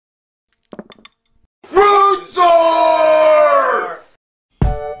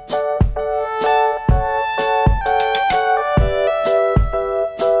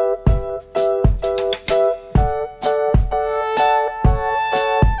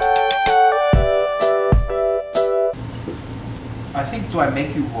Do I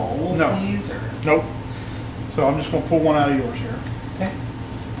make you roll these? Or? Nope. So I'm just going to pull one out of yours here. Okay.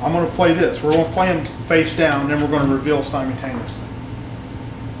 I'm going to play this. We're going to play them face down, then we're going to reveal simultaneously.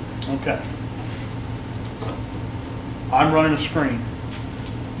 Okay. I'm running a screen.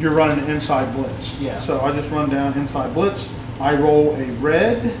 You're running an inside blitz. Yeah. So I just run down inside blitz. I roll a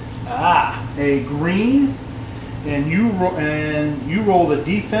red, a green, and you roll the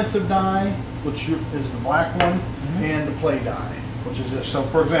defensive die, which is the black one, and the play die, which is this. So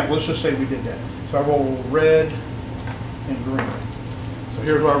for example, let's just say we did that. So I roll red and green. So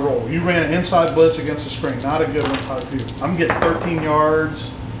here's what I roll. You ran an inside blitz against the screen. Not a good one for you. I'm getting 13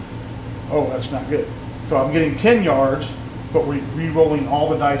 yards. Oh, that's not good. So I'm getting 10 yards, but we're re-rolling all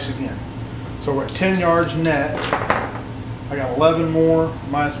the dice again. So we're at 10 yards net. I got 11 more,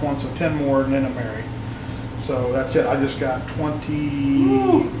 -1, so 10 more, and then a Mary. So that's it. I just got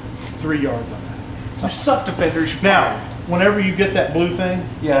 23 yards on that. You suck, defenders. Now, whenever you get that blue thing,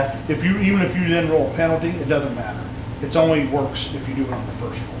 even if you then roll a penalty, it doesn't matter. It only works if you do it on the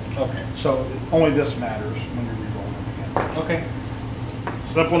first roll. Okay. So only this matters when you're re-rolling them again. Okay.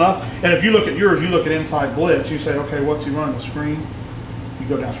 Simple enough. And if you look at yours, you look at inside blitz, you say, okay, what's he running the screen? You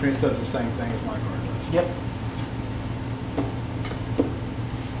go down screen, it says the same thing as my card does. Yep.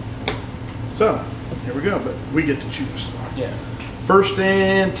 So, here we go, but we get to choose. Yeah. 1st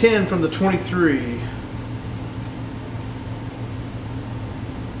and 10 from the 23.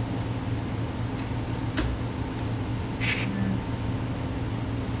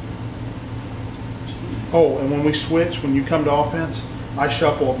 Oh, and when we switch, when you come to offense, I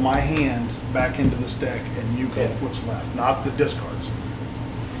shuffle my hand back into this deck and you get what's left, not the discards.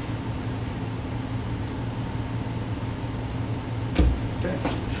 Okay.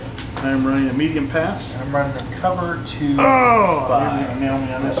 I'm running a medium pass. I'm running a cover 2 spy. spy. You're going to nail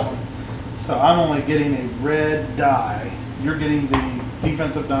me on this one. So I'm only getting a red die. You're getting the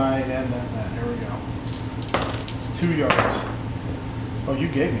defensive die and that. Here we go. 2 yards. Oh, you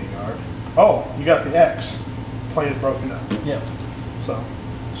gave me a yard. Oh, you got the X. Play is broken up. Yep. So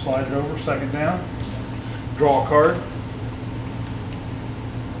slide it over, second down. Draw a card.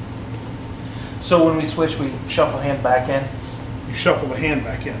 So when we switch, we shuffle hand back in? You shuffle the hand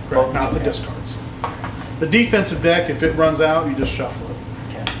back in, correct? Both Not the discards. The defensive deck, if it runs out, you just shuffle it.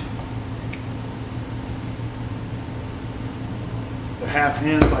 Okay. The half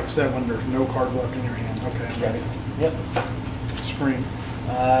ends, like I said, when there's no cards left in your hand. Okay, I'm ready. Yep. Screen.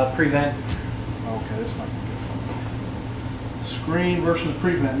 Prevent. Okay, this might be good for me. Screen versus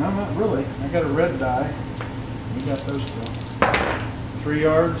prevent. No, not really. I got a red die. You got those two. 3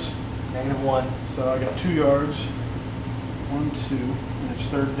 yards. -1. So I got 2 yards. 1, 2, and it's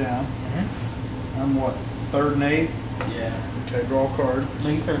third down. I'm what? 3rd and 8? Yeah. Okay, draw a card. No,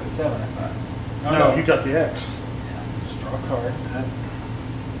 you 3rd and 7, I thought. Oh, no, you got the X. Yeah. Let's draw a card.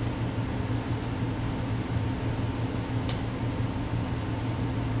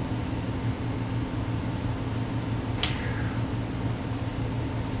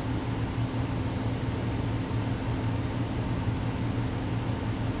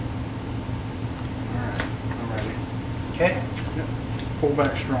 Okay. Yep.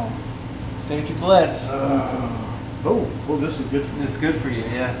 Fullback strong. Safety blitz. Oh, this is good for me. This is good for you,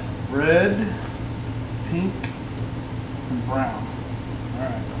 yeah. Red, pink, and brown. All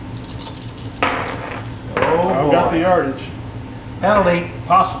right. Oh, I've got the yardage. Penalty.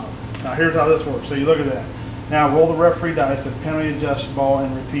 Possible. Now here's how this works. So you look at that. Now roll the referee dice at penalty adjust ball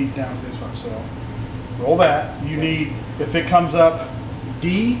and repeat down to this one. So roll that. You need, if it comes up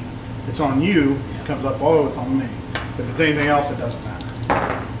D, it's on you. If it comes up O, it's on me. If it's anything else, it doesn't matter.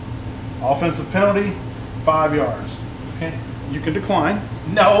 Offensive penalty, 5 yards. Okay. You can decline.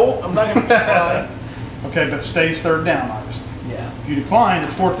 No, I'm not going to decline. Okay, but it stays 3rd down, obviously. Yeah. If you decline,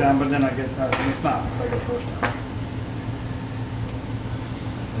 it's 4th down, but then I get, it's not, because I go 1st down.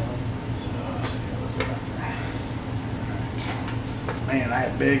 So let's see, let's go back there. All right. Man, I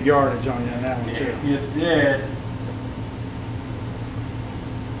had big yardage on you on that one, too. You did.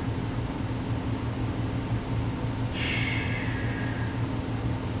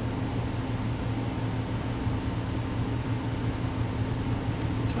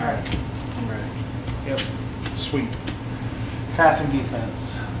 All right. I'm ready. Yep. Sweet. Passing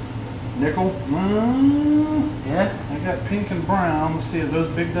defense. Nickel. Yeah. I got pink and brown. Let's see, is those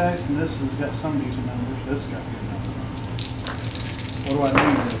big dice? And this has got some decent numbers. This has got good numbers. What do I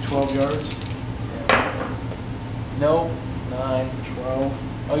need? 12 yards? Yeah. No. 9. 12.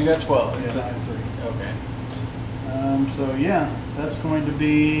 Oh, you got 12. Yeah, It's 9-3. Okay. So yeah, that's going to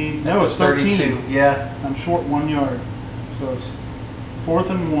be, That no, was it's 13. 32. Yeah. I'm short 1 yard. So it's 4th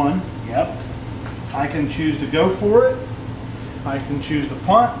and 1. Yep. I can choose to go for it, I can choose to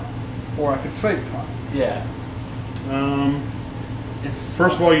punt, or I could fake punt. Yeah. It's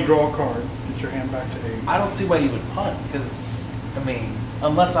first of all, you draw a card. Get your hand back to 8. I don't see why you would punt, because, I mean,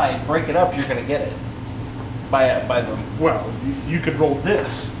 unless I break it up, you're going to get it. By the... Well, you could roll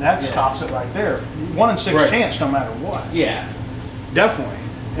this. That stops it right there. 1 in 6 chance no matter what. Yeah. Definitely.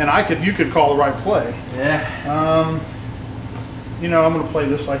 And you could call the right play. Yeah. You know, I'm going to play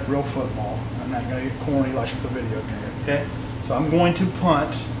this like real football. I'm not going to get corny like it's a video game. Okay. So I'm going to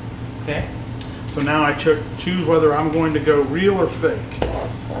punt. Okay. So now I choose whether I'm going to go real or fake.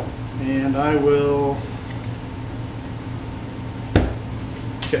 And I will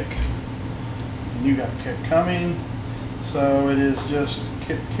kick. And you got kick coming. So it is just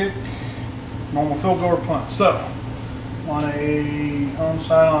kick, normal field goal or punt. So on a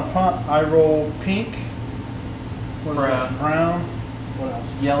onside on a punt, I roll pink. What is that? Brown. What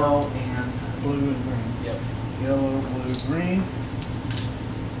else? Yellow and blue and green. Yep. Yellow, blue, green.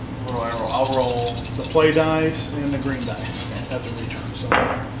 What do I roll? I'll roll the play dice and the green dice at the return. So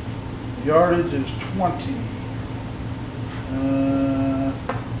the yardage is 20.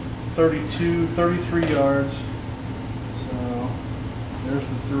 33 yards. So there's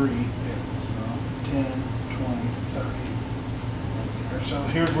the 3. So 10, 20, 30. Right there. So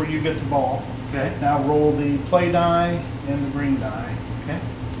here's where you get the ball. Okay. Now roll the play die and the green die. Okay.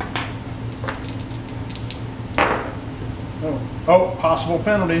 Oh, possible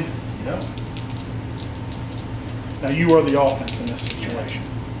penalty. Yep. Now you are the offense in this situation.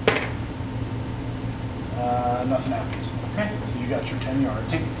 Nothing happens. Okay. So you got your 10 yards.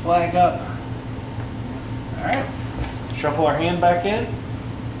 Take the flag up. All right. Shuffle our hand back in.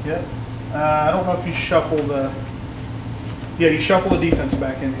 Yep. I don't know if you shuffle the... Yeah, you shuffle the defense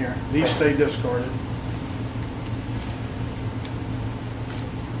back in here. These stay discarded.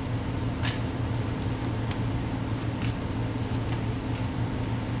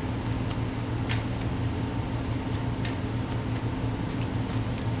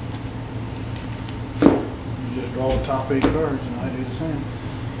 You just draw the top 8 cards, and I do the same.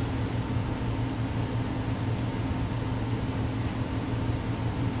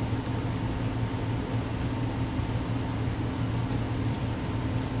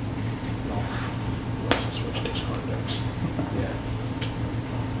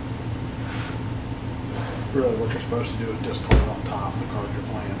 Really, what you're supposed to do is discard on top the card you're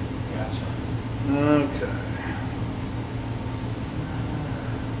playing. Gotcha. Okay.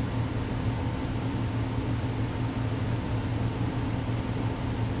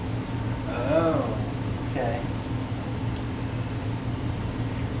 Oh, okay.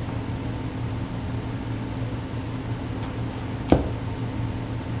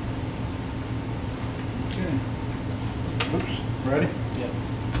 Okay. Oops. Ready? Yep.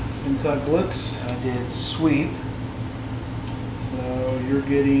 Inside blitz. I did sweep. So you're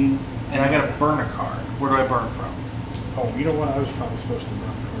getting... And I got to burn a card. Where do I burn from? Oh, you know what? I was probably supposed to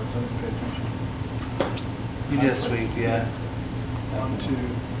burn cards. I didn't pay attention. You did a sweep, yeah. 1, 2.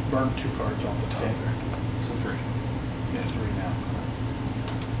 Burn 2 cards off the top Okay. there. So 3. Yeah, 3 now.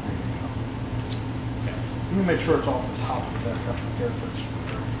 There you go. Okay. Let me make sure it's off the top of the deck. I forget if it's...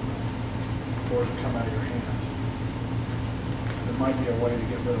 Or does it come out of your hand? There might be a way to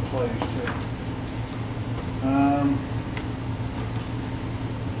get rid of plays too.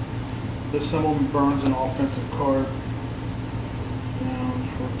 This symbol burns an offensive card. Down,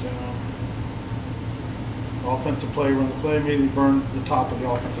 short down. Offensive player when the play immediately burn the top of the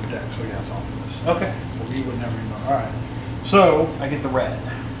offensive deck. So yeah, it's off of this. Okay. Well, you would never even know. All right. So I get the red.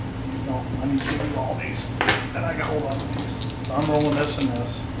 no, I need to give you all these, and I got hold on to these. So I'm rolling this and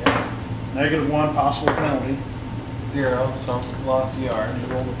this. Yeah. -1 possible penalty. 0, so lost a yard.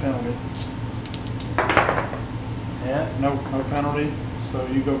 You roll the penalty. Yeah. No penalty. So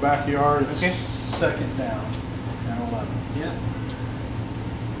you go backyard. It's Okay. second down and 11. Yeah.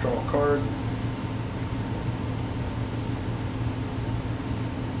 Draw a card.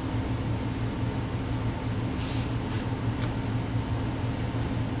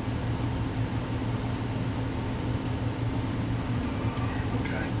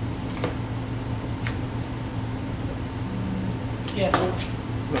 Okay. Yeah.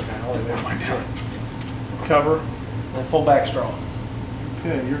 Okay, I'll lay that down. Cover. And fullback strong.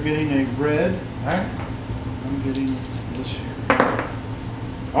 Okay, you're getting a red. All right. I'm getting this here.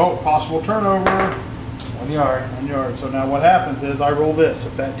 Oh, possible turnover. 1 yard. 1 yard. So now what happens is I roll this.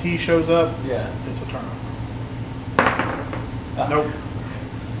 If that T shows up, Yeah. it's a turnover. Ah. Nope.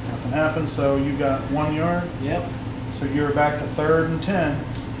 Nothing happens. So you got 1 yard. Yep. So you're back to 3rd and 10.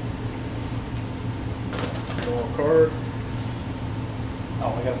 Draw a card.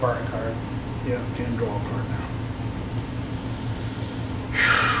 Oh, I got to burn a card. Yeah, and draw a card now.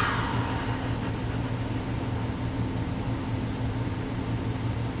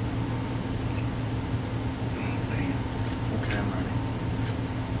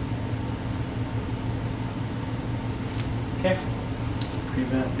 Okay.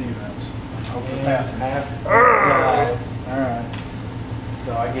 Prevent defense. Hope And they're passing. half drive. All right.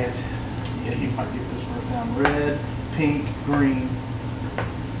 So I get. Yeah, you might get this first down. Red, pink, green.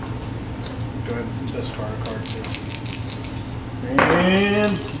 Go ahead and discard a card too.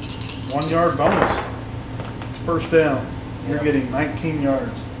 And 1 yard bonus. First down. You're getting 19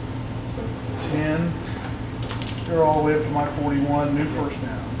 yards. So 10. You're all the way up to my 41. New first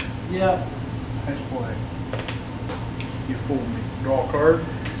down. Yeah. Nice play. You fooled me. Draw a card.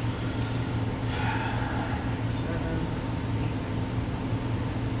 6, 7, 8.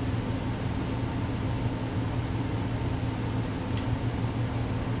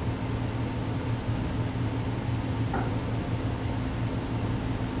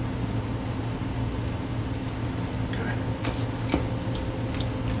 Okay.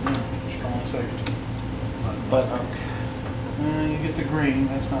 Strong safety. Button hook. You get the green.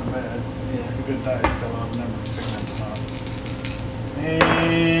 That's not bad. Yeah. It's a good die. It's got a lot of numbers picking at the top.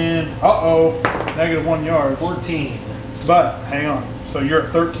 And negative 1 yard. 14. But hang on. So you're at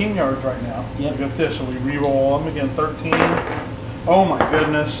 13 yards right now. Yep. We got this. So we re-roll them again. 13. Oh my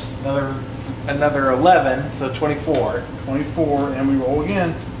goodness. Another 11. So 24. 24, and we roll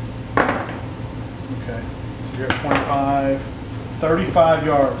again. Okay. So you're at 25. 35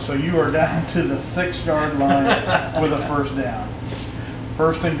 yards. So you are down to the 6 yard line with a first down.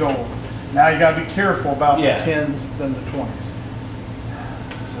 First and goal. Now you got to be careful about the 10s than the 20s.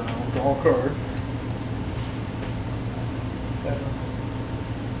 So draw a card. 7.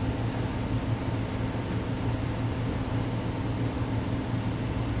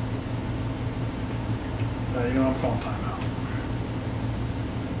 You know, I'm calling timeout.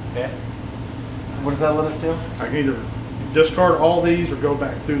 Okay. What does that let us do? I can either discard all these or go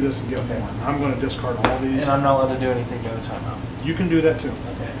back through this and get Okay. one. I'm going to discard all these. And I'm not allowed to do anything during the timeout. You can do that too.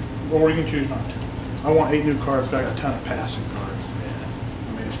 Okay. Or you can choose not to. I want 8 new cards, but I got a ton of passing cards.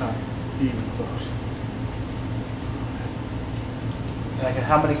 I mean, it's not even close. And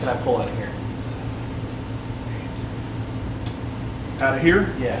how many can I pull out of here? Out of here,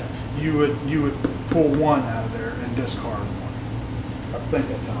 Yeah. you would pull 1 out of there and discard 1. I think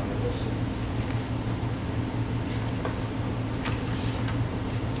that's how it is.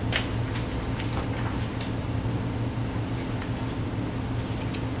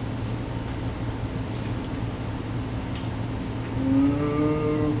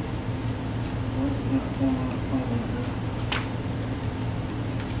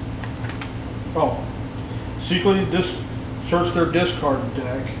 Oh, secretly search their discard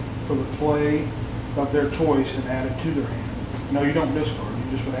deck for the play of their choice and add it to their hand. No, you don't discard.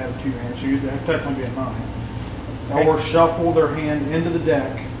 You just would add it to your hand. So you'd technically be at 9. Okay. Or shuffle their hand into the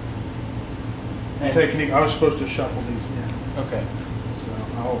deck. And take any. I was supposed to shuffle these in. Okay. So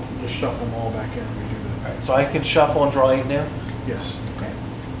I'll just shuffle them all back in and redo that. All right. So I can shuffle and draw 8 new? Yes. Okay.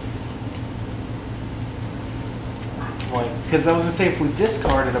 Like, because I was gonna say if we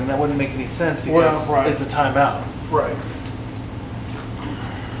discarded them, that wouldn't make any sense because Well, right. it's a timeout. Right.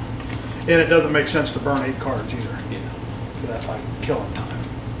 And it doesn't make sense to burn 8 cards either. Yeah. So that's like killing time.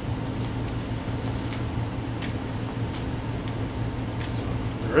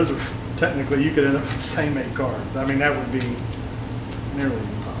 So there is technically you could end up with the same 8 cards. I mean that would be nearly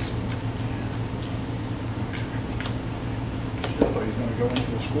impossible. I thought he was going to go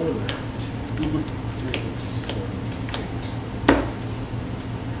into the score there. 2, 3, 7, 8.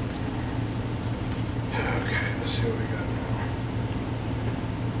 Okay, let's see what we got now.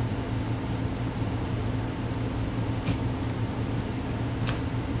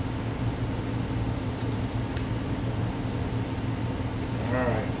 All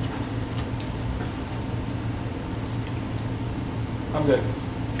right. I'm good.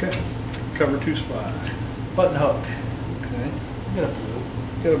 Okay. Cover 2 spy. Button hook. Okay. I'm gonna blue.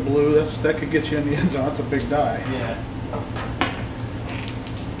 Get a blue. That could get you in the end zone. That's a big die. Yeah.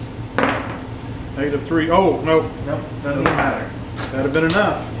 -3. Oh no. Nope. Doesn't matter. That'd have been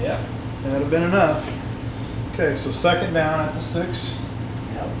enough. Yeah. That'd have been enough. Okay, so second down at the 6.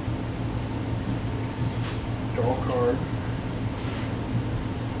 Yep. Draw a card.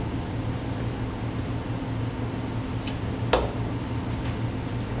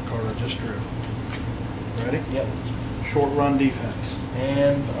 The card I just drew. Ready? Yep. Short run defense.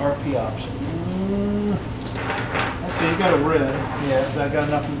 And RP option. Okay, you got a red. Yeah. Has that got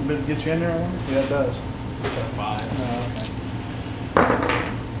enough to get you in there? I wonder? Yeah, it does. Got 5.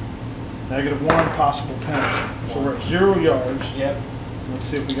 Okay. -1 possible penalty. So we're at 0 yards. Yep. Let's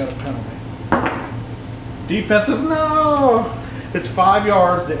see if we got a penalty. Defensive, no! It's 5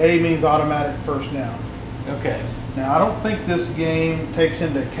 yards. The A means automatic first down. Okay. Now, I don't think this game takes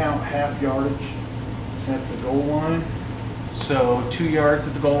into account half yardage at the goal line. So 2 yards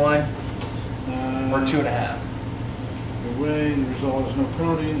at the goal line, or 2.5. Away, the result is no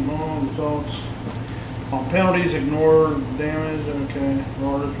penalty. No results. On penalties, ignore damage. Okay.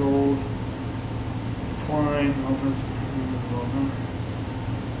 Yardage rolled. Decline. Offensive.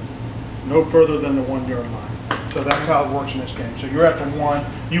 No further than the 1 yard line. So that's how it works in this game. So you're at the 1.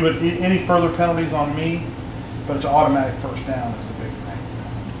 You would any further penalties on me, but it's automatic first down is the big thing.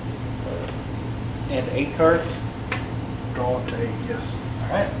 And 8 cards. Draw up to 8. Yes. All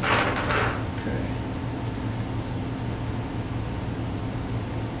right. Okay.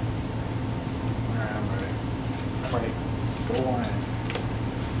 All right, I'm ready. I'm ready. Go line.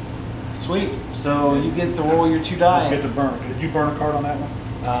 Sweet. So you get to roll your 2 die. You get to burn. Did you burn a card on that one?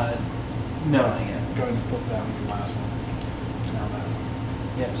 No, not yet. Go ahead and flip that one for the last one. Now that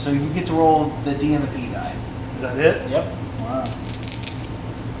one. Yep. So you get to roll the D and the P die. Is that it? Yep. Wow.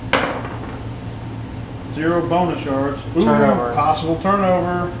 0 bonus yards. Ooh, Turnover. possible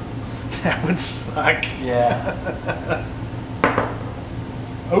turnover. That would suck. Yeah.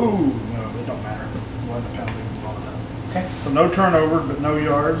 Oh, no, it don't matter. It wasn't a penalty. Okay. So no turnover, but no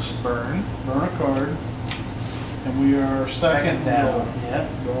yards. Burn. Burn a card. And we are second down. goal. Yep.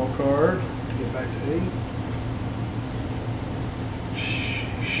 Draw a card to get back to 8.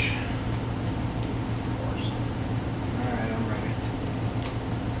 Sheesh. Alright, I'm ready.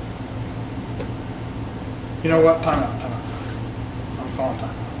 You know what? Time out. I'm calling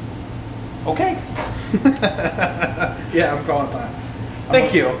time Okay. out. Yeah, I'm calling time.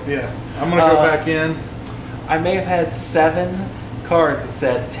 Thank you. Yeah. I'm going to go back in. I may have had 7 cards that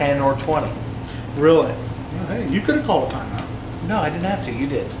said 10 or 20. Really? Well, hey, you could have called a timeout. No, I didn't have to. You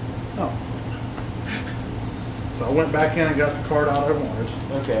did. Oh. So I went back in and got the card out I wanted.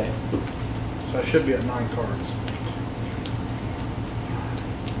 Okay. So I should be at 9 cards.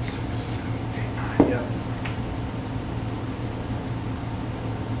 6, 7, 8, 9. Yep.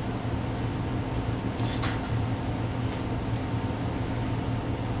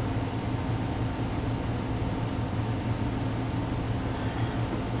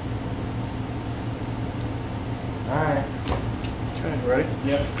 All right. Okay, ready?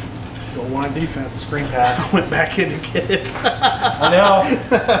 Yep. Go line defense. Screen pass. I went back in to get it. I know.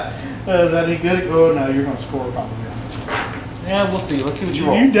 Is that any good? Oh, no, you're going to score probably on this. Yeah, we'll see. Let's see what you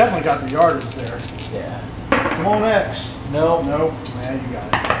roll. You definitely got the yardage there. Yeah. Come on, X. No. Nope. Yeah, you got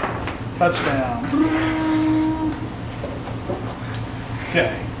it. Touchdown.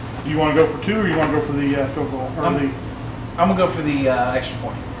 Okay. You want to go for 2 or you want to go for the field goal? Or I'm going to go for the extra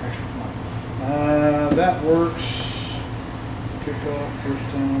point. extra point? That works. Kickoff, first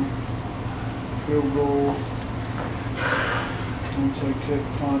down, field goal, onside kick,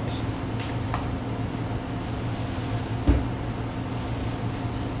 punt.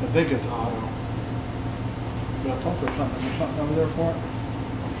 I think it's auto. But I thought there's something over there for it.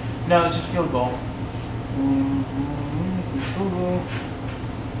 No, it's just field goal. Field goal.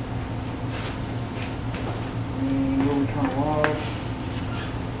 And we'll return live.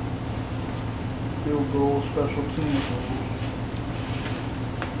 Field goal, special team goals.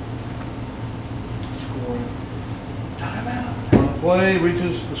 Timeout. Play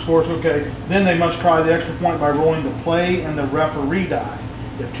reaches the scores. Okay. Then they must try the extra point by rolling the play and the referee die.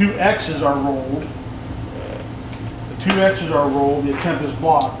 If 2 X's are rolled, the attempt is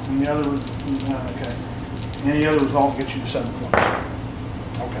blocked, and the other, okay. Any other result gets you to 7 points.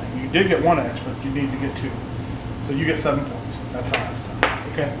 Okay. You did get 1 X, but you need to get 2. So you get 7 points. That's how that's done.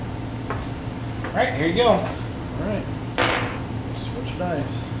 Okay. All right, here you go. All right. Switch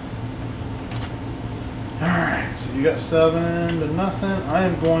dice. All right, so you got 7 to nothing. I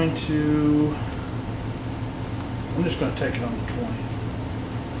am going to. I'm just going to take it on the 20.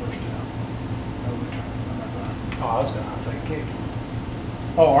 First down. No return. I'm not done. Oh, I was going to say kick.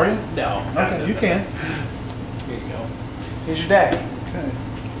 Oh, are you? No. Okay, you can. Here you go. Here's your deck. Okay.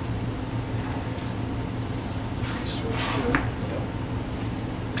 Switch to.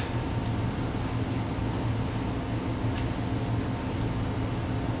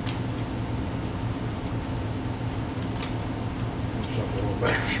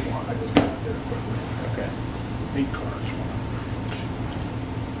 Better if you want. I just got to do it quickly. Okay. 8 cards. 1, 2,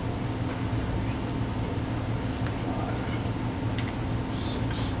 5,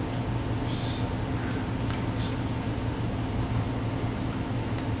 6, 7,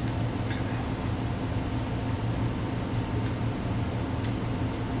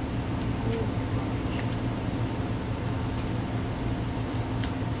 8.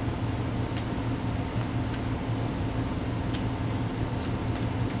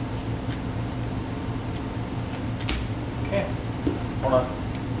 Okay. Hold on.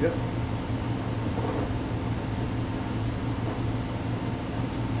 Yep.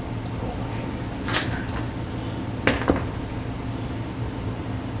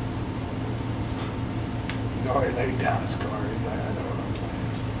 down his card. I know what I'm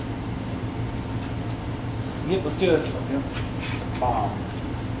playing. Yep, let's do this. Yep. Bomb.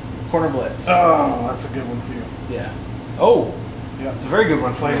 Corner blitz. Oh, that's a good one for you. Yeah. Oh, Yeah, it's a very good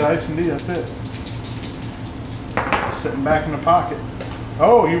one for play me. dice indeed. That's it. Sitting back in the pocket.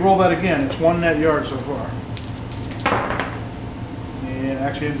 Oh, you roll that again. It's 1 net yard so far. And it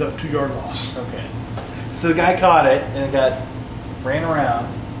actually ends up 2 yard loss. Okay. So the guy caught it and it ran around.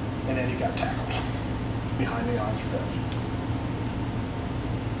 And then he got tackled behind the arms. So,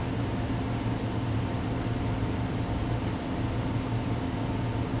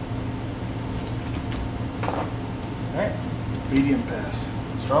 all right. Medium pass.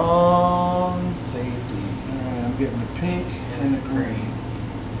 Strong safety. Alright, I'm getting the pink and the green.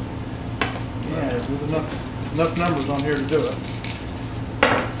 Yeah, there's enough numbers on here to do it.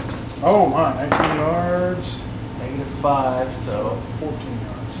 Oh my, 19 yards. -5, so 14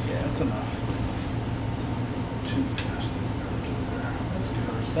 yards. Yeah. That's enough. 2 past 2 yards over there. That's good.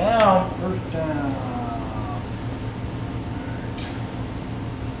 first down. First down.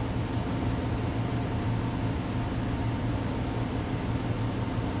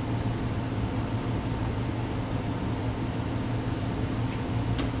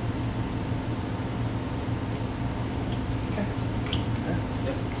 Alright.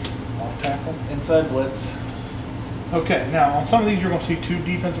 Off tackle. Inside blitz. Okay, now on some of these you're going to see 2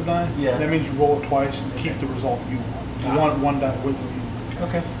 defensive die. Yeah. That means you roll it twice and keep the result you want. You want 1 die with you.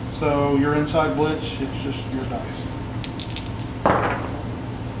 Okay. So your inside blitz, it's just your dice.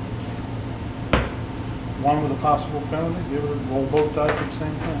 1 with a possible penalty. Give it a roll both dice at the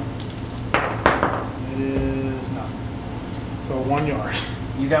same time. It is nothing. So 1 yard.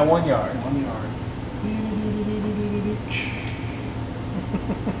 You got 1 yard. 1 yard.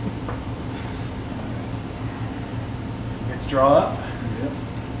 Let's draw up. Yep.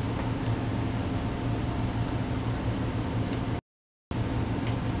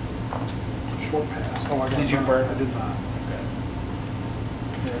 Short pass. Oh, I got Did you burned. burn? I did not. Okay.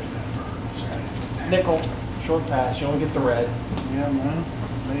 There's that burn. Nickel. Short pass. You only get the red. Yeah, man.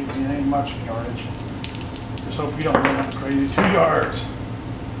 Maybe it ain't much yardage. Just hope you don't run out crazy. 2 yards.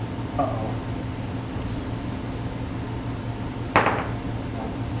 Uh-oh.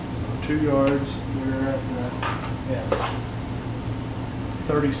 So 2 yards. We're at the Yeah.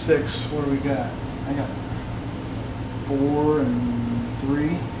 36. What do we got? I got 4 and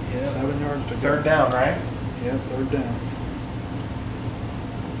 3. Yeah. 7 yards to go. Third down, right? Yeah, third down.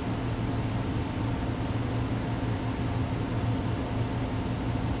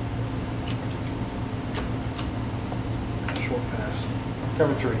 Short pass.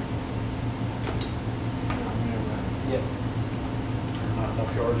 Cover 3. Yep. Not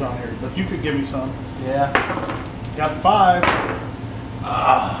enough yards on here, but you could give me some. Yeah. Got 5.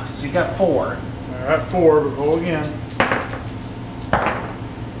 So you got 4. All right, 4, but roll again.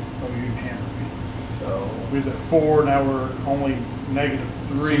 Oh, you hammered me. So We was at 4, now we're only -3,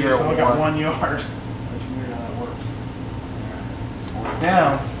 So you're so I got one. 1 yard. That's weird how that works. it's 4th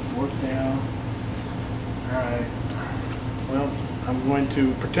down. 4th down. All right. Well, I'm going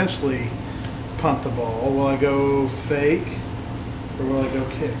to potentially punt the ball. Will I go fake or will I go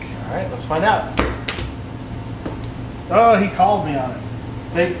kick? All right, let's find out. Oh, he called me on it.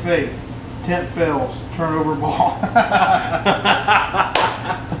 Fake, fake. Tent fails. Turnover ball.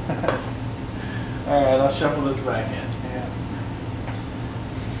 All right, let's shuffle this back in. Yeah.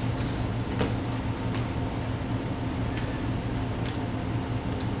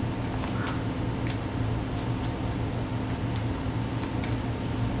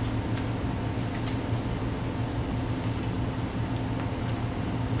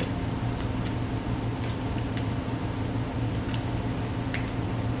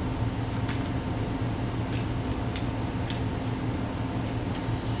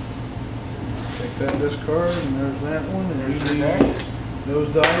 Take that discard, and there's that one, and There's you your leave dice. those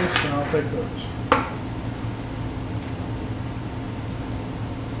dice, and I'll take those.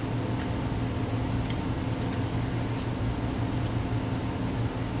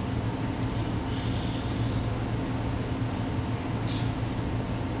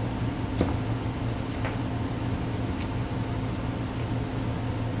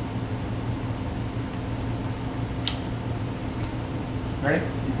 Ready?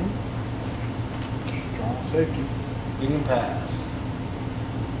 Strong safety. Medium pass.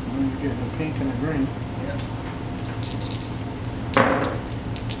 And then you're getting a pink and a green. Yep.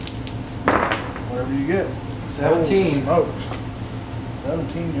 Whatever you get. 17. Oh, smokes.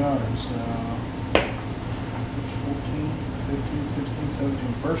 17 yards. 14, 15, 16,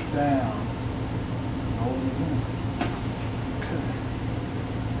 17. First down. Rolling again. Okay.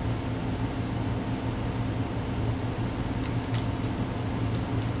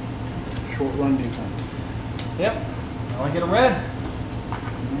 short run defense. Yep. I only get a red. Alright,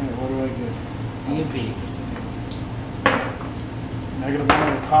 what do I get? DMP. Negative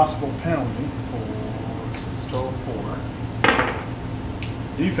one, a possible penalty for It's total 4.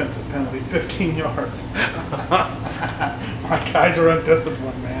 defensive penalty, 15 yards. My guys are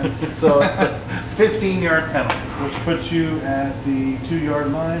undisciplined, man. So it's a 15-yard penalty. Which puts you at the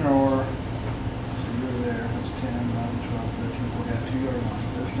 2-yard line, or so you're there. That's 10, 11, 12, 13. We're at 2-yard line,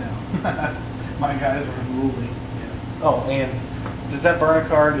 first down. My guys are unruly. Oh, and does that burn a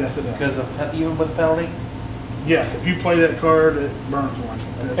card? Yes, it does. Because of even with penalty? Yes, if you play that card, it burns one.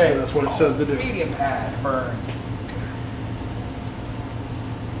 That's what it says to do. Medium pass burned. 1,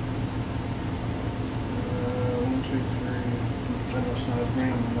 2, 3. I must not have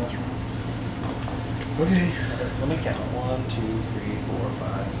green in this one. Okay. Let me count. 1, 2, 3, 4,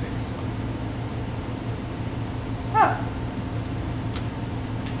 5, 6, 7. Ah.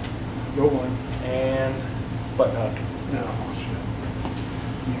 Go one. And button hook. No, shit.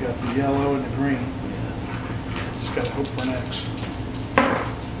 You got the yellow and the green. Just gotta hope for an X.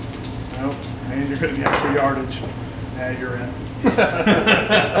 Nope. And you're gonna get extra yardage. Yeah, you're in.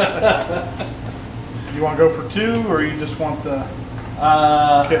 You want to go for 2, or you just want the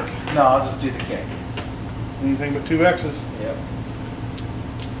kick? No, I'll just do the kick. Anything but 2 X's. Yep.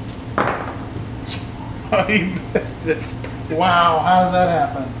 Oh, he missed it. Wow, how does that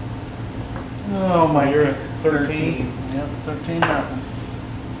happen? Oh So my! you're at 13. 13. Yep, 13 nothing.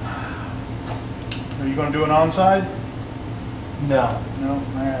 Are you going to do an onside? No. No. All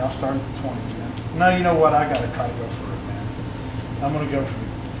right, I'll start at the 20 then. No, you know what? I got to try to go for it, man. I'm going to go for the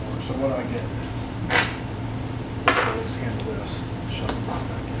 4. So what do I get? Let's handle this. Shove this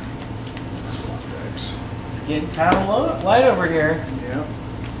back in. Swap X. It's getting kind of light over here. Yep.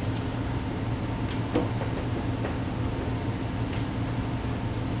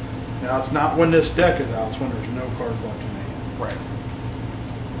 Now, it's not when this deck is out, it's when there's no cards left in the hand. Right.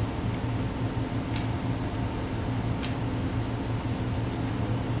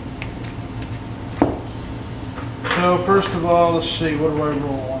 So, first of all, let's see, what do I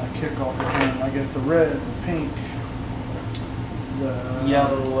roll on a kickoff with him? I get the red, the pink, the...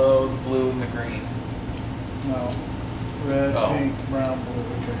 Yellow, the blue, and the green. No. Red, Oh. pink, brown, blue,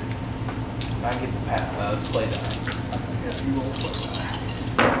 okay. I get the path, play die. Yeah, you roll play die.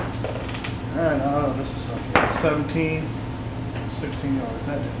 Alright, oh, this is sucky. 17, 16 yards,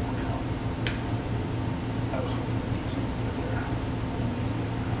 that didn't work out. That was something there.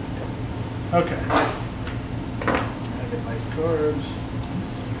 Okay. I get my cards.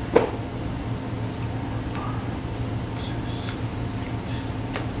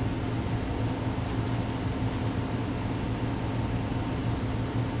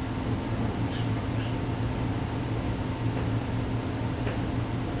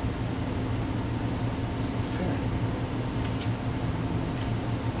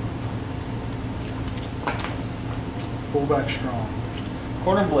 Fullback strong.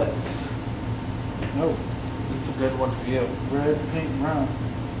 Corner blitz. No. That's a good one for you. Red, pink, brown.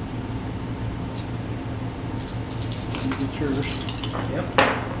 You get yours. Yep.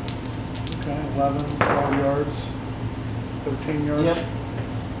 Okay, 11, 12 yards. 13 yards. Yep.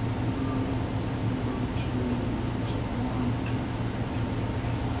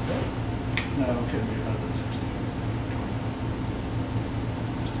 No, it couldn't be other than 16.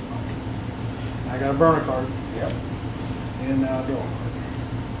 I got a burner card. Yep. And now a draw card.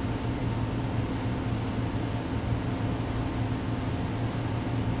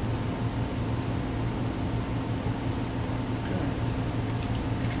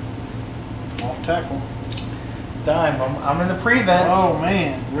 Okay. Off tackle. Dime. I'm in the prevent. Oh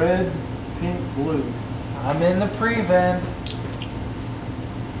man, red, pink, blue. I'm in the prevent.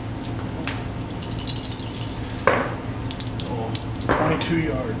 Oh, 22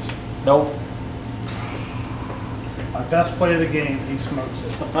 yards. Nope. My best play of the game, he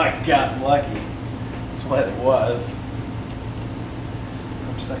smokes it. I got lucky. That's what it was.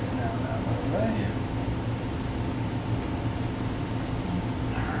 I'm second down now, by the way.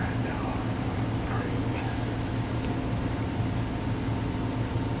 Alright, now. Crazy.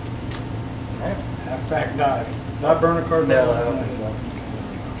 Right. Halfback dive. Did I burn a card? No, I don't think so.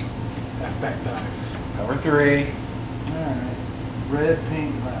 Halfback dive. Cover 3. Alright. Red,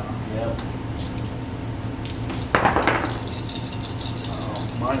 pink, brown. Yep.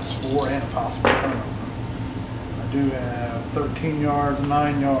 -4 and a possible turnover. I do have 13 yards,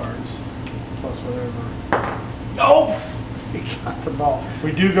 9 yards, plus whatever. Nope. He got the ball.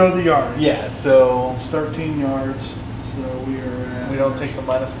 We do go the yards. Yeah, so It's 13 yards, so we are at... we don't take the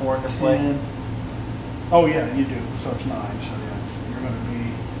 -4 in this play. 10. Oh yeah, you do. So it's 9. So yeah, you're going to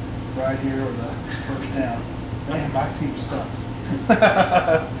be right here with the first down. Man, my team sucks.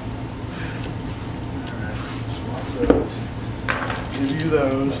 Alright, swap those. Give you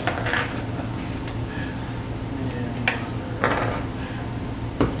those.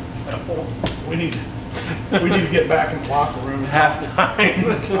 And we need to get back in the locker room.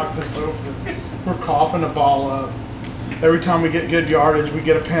 Halftime. Talk this over. We're coughing the ball up. Every time we get good yardage, we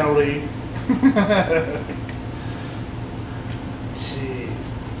get a penalty.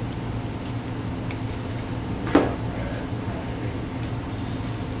 Jeez.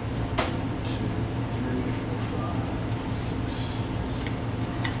 6.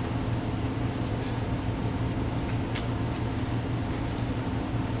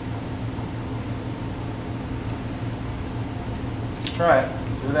 Let's try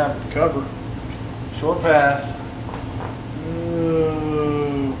it. See what happens. Cover. Short pass.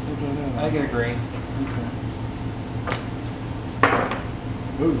 What I get a green. Okay.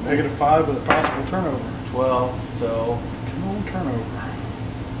 Ooh, -5 with a possible turnover. 12. So. Come on, turnover.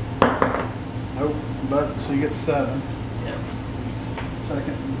 Nope. But so you get 7. Yep.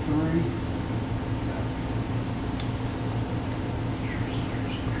 Second and 3.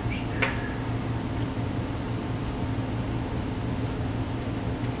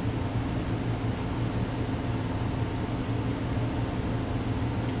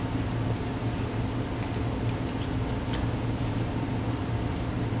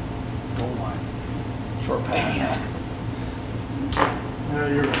 Short pass. Yeah,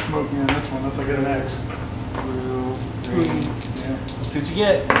 you're smoking in this one unless I get an X. Blue, green. Yeah. Let's see what you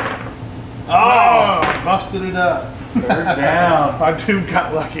get. Oh, busted it up. Third down. My dude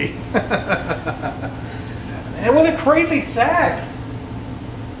got lucky. 6, 7. And with a crazy sack.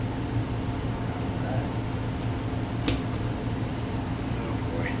 Oh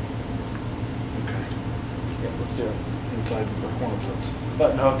boy. Okay. Yep, let's do it. Inside the corner blitz.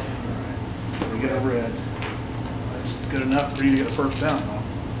 Button hook. Alright. We get a red. That's good enough for you to get a first down, though.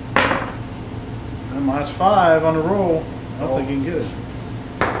 And -5 on the roll. I don't think you can get it.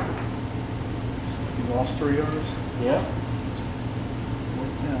 You lost 3 yards? Yep. It's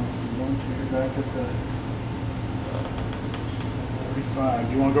 4th down. So 1, 2, you're back at the 35.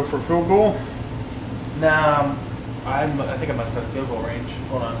 Do you want to go for a field goal? Nah, I think I must have field goal range.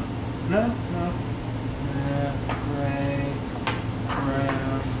 Hold on. No. Gray,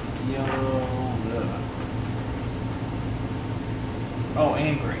 brown, yellow. Oh,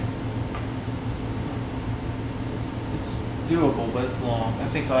 and green. It's doable, but it's long. I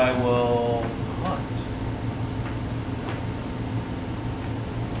think I will hunt.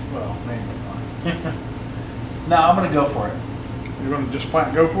 Well, maybe not. No, I'm gonna go for it. You're going to just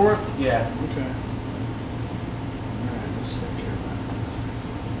flat go for it? Yeah. Okay. Alright, let's take care of that.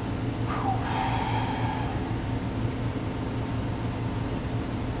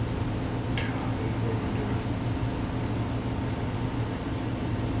 Golly, what am I doing?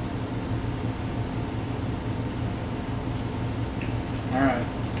 Alright.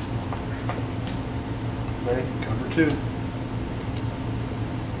 Ready? Cover 2.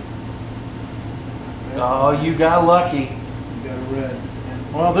 Oh, you got lucky. You got a red.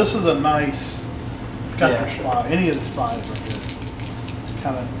 Well, this is a nice. It's got Yeah. your spot. Any of the spots are good.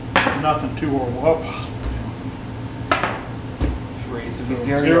 Kind of nothing too horrible. 3, so So be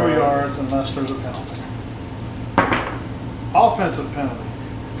 0 0 yards unless there's a penalty. Offensive penalty,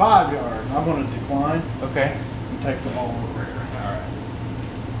 5 yards. I'm going to decline Okay. and take the ball over here. All right.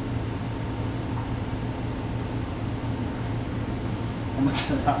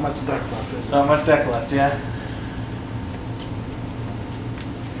 Not much deck left, is Not much deck left, yeah.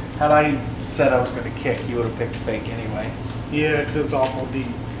 Had I said I was going to kick, you would have picked fake anyway. Yeah, because it's awful deep.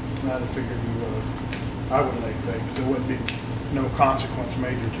 And I'd have figured you would have. I would take fake because there wouldn't be no consequence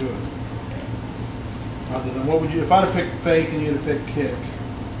major to it. Other than what would you, if I'd have picked fake and you'd have picked kick,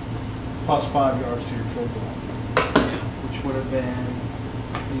 plus 5 yards to your field goal. Which would have been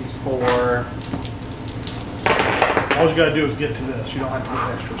these 4. All you got to do is get to this. You don't have to get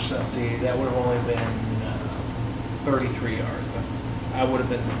extra Let's 7. see, that would have only been 33 yards. I would have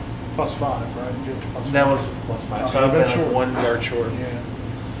been. Plus 5, right? You get to plus 5. That was with plus 5. Oh, So I've you've been been short. 1 yard short. Yeah.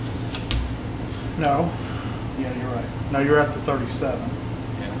 No. Yeah, you're right. No, you're at the 37.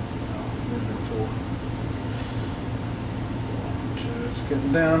 Yeah. No, you're at 4. 1, 2, it's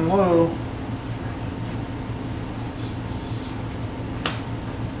getting down low.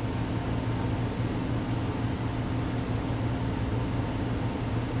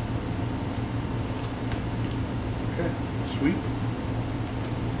 Okay, sweep.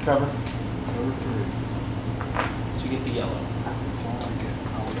 Cover. Cover 3. So you get the yellow. That's all I get.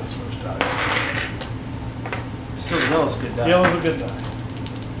 Oh, that's switch dice. Still, yellow's a good die. Yellow's a good die.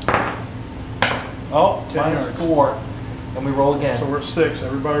 Oh, 10 minus yards. 4. And we roll again. So we're at 6.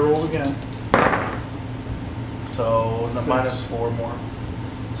 Everybody roll again. So the 6. minus 4 more.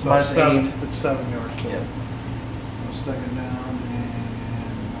 So minus 7. 8. It's 7 yards total. Yep. So second down and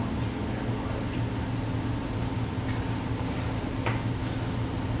 1, 2,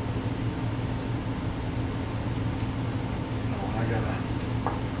 I gotta.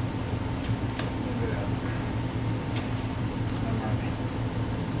 Look at that. I'm ready.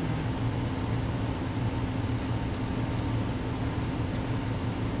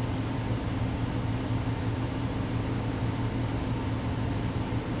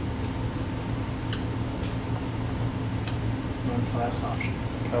 Run class option.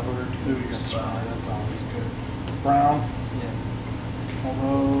 Covered. Ooh, you got spy. That's always good. Brown. Yeah.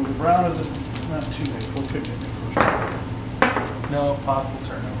 Although the brown is not too big. We'll pick it first. No possible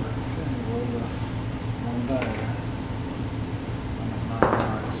turnover. Okay, roll the one die there. I'm at 9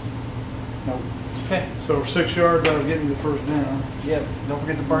 yards. Nope. Okay. So we're 6 yards out of getting the first down. Yep. Don't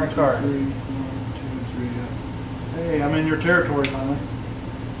forget to burn a card. 3, 1, 2, 3. Hey, I'm in your territory finally.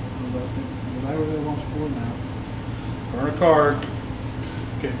 Was I over there once before now? Burn a card.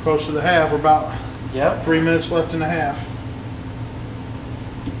 Getting close to the half. We're about Yep. 3 minutes left in the half.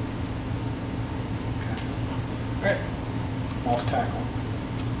 All right. Off tackle.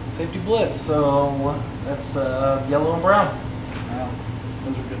 Safety blitz. So that's yellow and brown. Wow,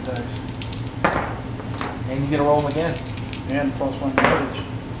 those are good dice. And you get to roll them again. And plus 1 yardage.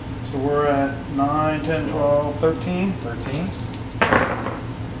 So we're at 9, 10, 12, 13. 13.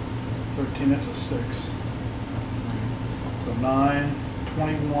 13, that's a 6. So 9,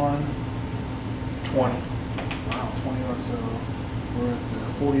 21. 20. Wow, 20 yards. So we're at the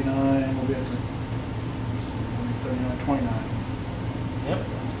 49. We'll be at the 39, 29. Yep.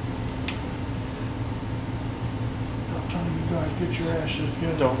 About time you guys get your ashes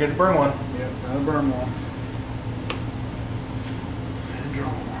together. Don't forget to burn one. Yep, gotta burn one. And draw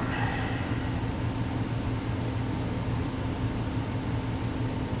one.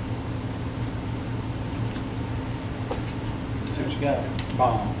 See what you got.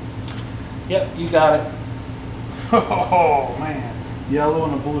 Bomb. Yep, you got it. Oh, man. Yellow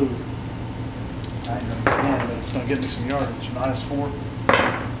and a blue. I ain't gonna get in, but it's gonna get me some yardage. Minus 4.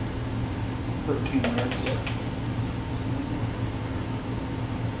 13 yards. Yep.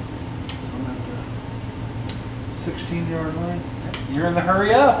 I'm at the 16-yard line. You're in the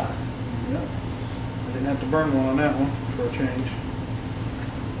hurry up. Yep. I didn't have to burn one on that one for a change.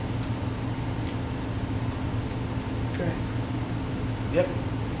 Okay. Yep.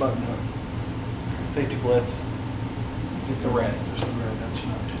 Button hook. Safety blitz. Get the red. Just the red. That's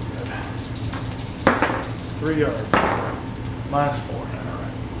not too good. 3 yards. Minus 4. All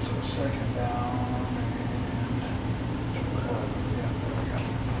right. So second down and 11. Yeah, there we go.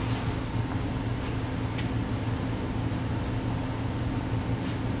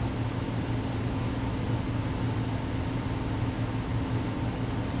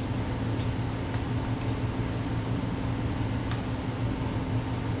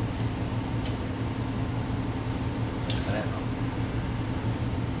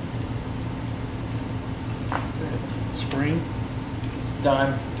 Screen.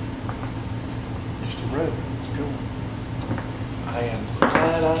 Dime. Just a red. Let's go. I am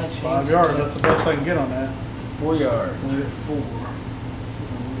glad I changed 5 yards. that. That's the best I can get on that. 4 yards. We're at 4. So we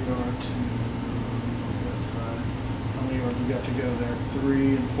are to that side. How many yards we got to go there?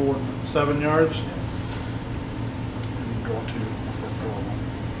 3 and 4, 7 yards. And you draw 2. Draw 1.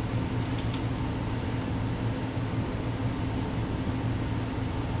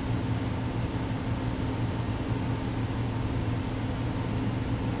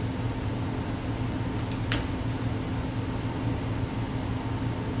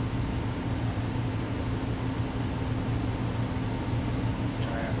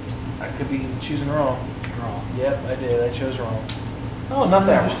 I could be choosing wrong. Draw. Yep, I did. I chose wrong. Oh, not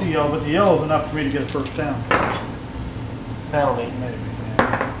that Just one. the yellow, but the yellow is enough for me to get a first down. Penalty. Maybe,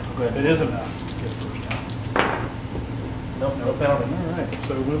 yeah. Good. It is enough to get a first down. Nope, no penalty. All right,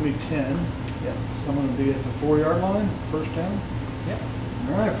 so we'll be 10. Yep. So I'm going to be at the 4-yard line, first down. Yep.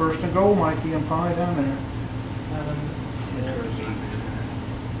 All right, first and goal, Mikey. I'm finally down there. 7, 8.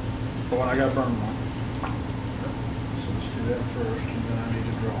 But when I got to burn one. So let's do that first, and then I need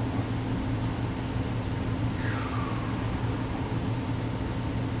to draw one.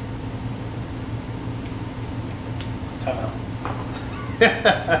 Timeout. Do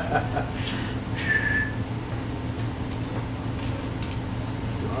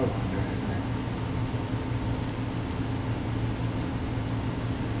I want to do anything?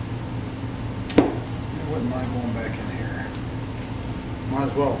 I wouldn't mind going back in here. Might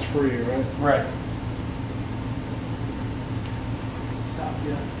as well, it's free, right? Right. stop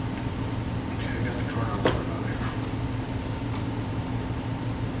you. Okay, I got the card out here.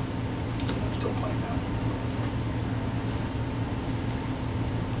 I'm still playing now.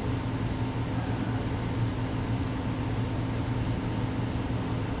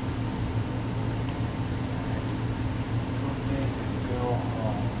 Go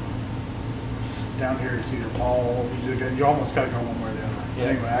home. Down here it's either ball, you almost got to go one way or the other. Yeah.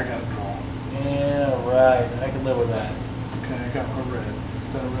 Anyway, I got to draw. Yeah, right. I can live with that. Okay, I got my red.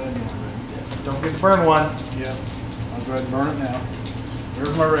 Is that a red? Yeah, red. Yes. Don't get to burn one. Yep. I'll go ahead and burn it now.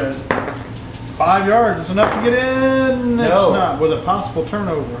 There's my red. 5 yards is enough to get in. No. It's not. With a possible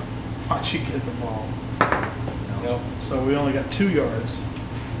turnover. Watch you get the ball. No. So we only got 2 yards. So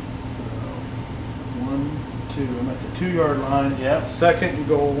 1, 2. I'm at the 2 yard line. Yep. Second and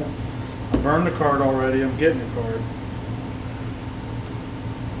goal. I burned the card already. I'm getting the card.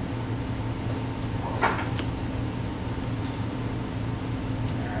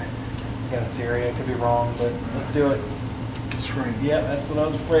 Got a theory, I could be wrong, but let's do it. Screen. Yeah, that's what I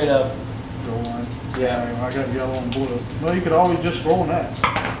was afraid of. Goal line. Yeah. I got yellow and blue. Well, you could always just roll next.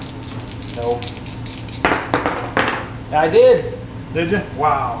 No. I did. Did you?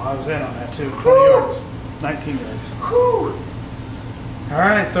 Wow, I was in on that too. 20 yards. 19 yards. Whew. All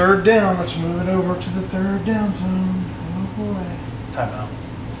right, third down. Let's move it over to the third down zone. Oh boy. Timeout.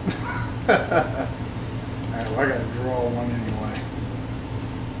 All right, well, I got to draw one anyway.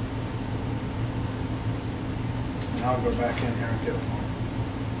 And I'll go back in here and get one.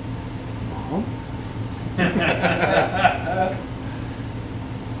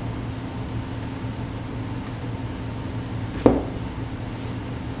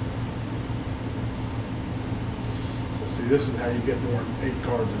 So see, this is how you get more than 8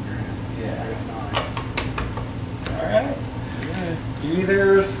 cards in your hand. Yeah. I got 9. All right. Yeah. You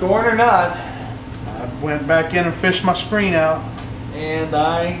either scored or not. I went back in and fished my screen out. And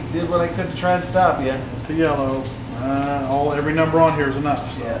I did what I could to try and stop you. It's a yellow. Every number on here is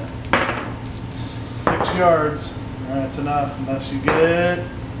enough. So. Yeah. 6 yards. All right, that's enough unless you get it.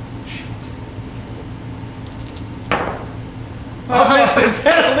 Offensive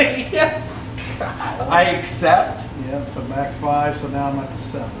penalty, yes. I accept. Yep, so back 5, so now I'm at the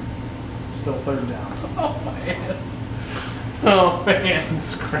 7. Still third down. Oh man. Oh man.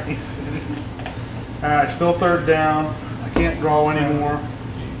 It's crazy. All right, still third down. I can't draw anymore.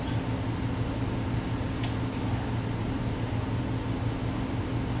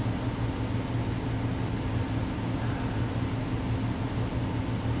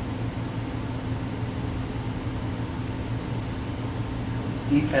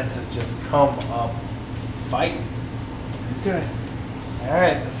 Defense has just come up fighting. Okay. All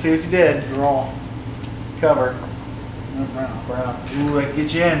right, let's see what you did. Draw. Cover. No, brown. Brown. Ooh, I can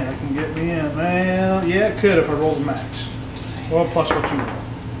get you in. That can get me in. Well, yeah, it could if I roll the max. Let's see. Well, plus what you roll.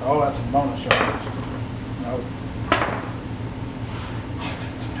 Oh, that's a bonus yard. No.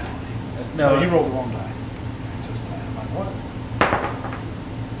 Offensive penalty. No, you rolled the wrong die. It's this time. I'm like, what?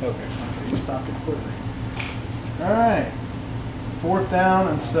 Okay, you stopped it quickly. All right. 4th down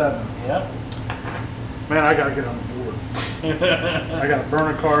and 7. Yep. Man, I gotta get on the board. I gotta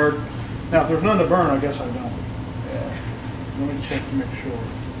burn a card. Now, if there's none to burn, I guess I don't. Yeah. Let me check to make sure.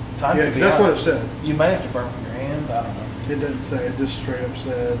 Time Yeah, to 'cause be that's out. what it said. You might have to burn from your hand. I don't know. It didn't say. It just straight up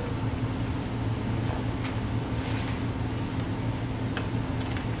said.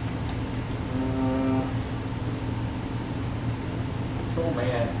 Oh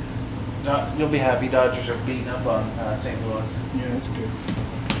man. You'll be happy Dodgers are beating up on St. Louis. Yeah, that's good.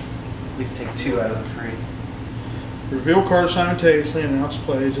 At least take 2 out of the 3. Reveal cards simultaneously and announce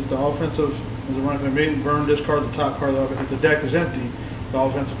plays. If the offensive is a running immediately burn, discard the top card of the offense. If the deck is empty, the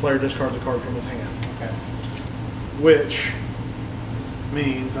offensive player discards a card from his hand. Okay. Which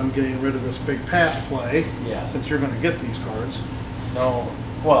means I'm getting rid of this big pass play. Yeah. Since you're going to get these cards. No.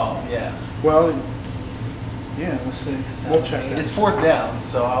 Well, yeah. Well, yeah, let's see. 6, 7, We'll check 8. that. It's 4th down,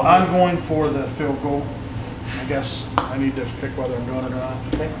 so I'm going for the field goal. I guess I need to pick whether I'm doing it or not.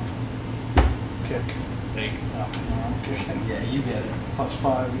 Okay. Kick. Fake. No, I'm kicking. Yeah, you get it.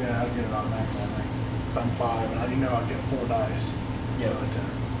 +5, yeah, I'll get it automatically. So I'm 5, and I know I'll get 4 dice. Yep. So it's in.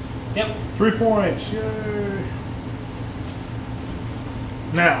 Yep. 3 points, yay!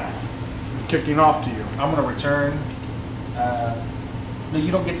 Now, kicking off to you. I'm gonna return. No, you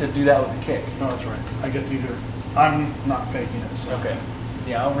don't get to do that with the kick. No, that's right. I get to either. I'm not faking it. So. Okay.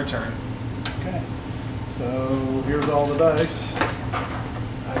 Yeah, I'll return. Okay. So here's all the dice.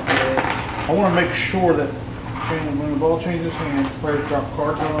 I get. I want to make sure that when the ball changes hands, players drop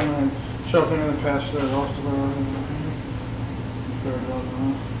cards on and shuffle in the pass. Player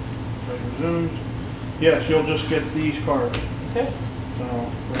resumes. Yes, you'll just get these cards. Okay. So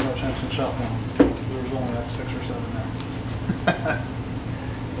there's no chance in shuffling. There's only like 6 or 7 there.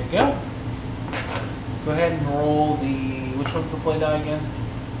 There you go. Go ahead and roll the. Which one's the play die again?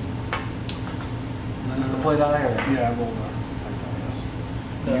 Is this the play die or? Yeah, I rolled the play die,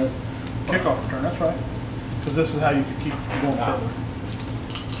 yes. Kick off the turn, that's right. Because this is how you can keep going further.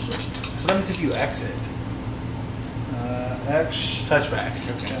 So that means if you exit. X. Touchback.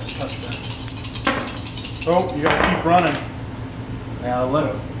 Okay, that's touchback. Oh, you gotta keep running. Now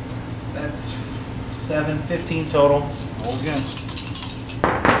look. That's 7, 15 total. Roll again.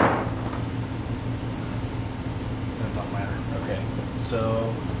 That don't matter. Okay.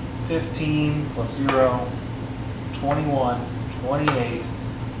 So 15 plus 0, 21, 28,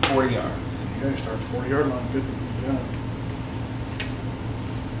 40 yards. You gotta start the 40-yard line. Good. Yeah.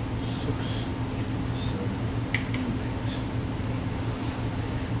 6, 7, 8.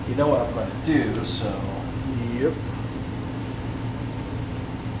 You know what I'm going to do, so. Yep.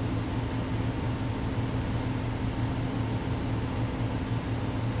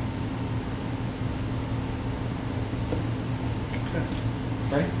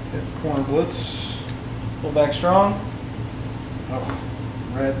 Ready? Hit corner blitz. Fullback strong. Oh,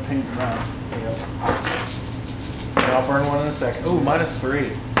 red paint brown. Yep. And I'll burn one in a second. Ooh,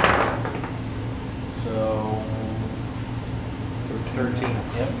 -3. So 13.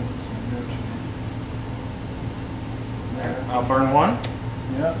 Yep. There. I'll burn one.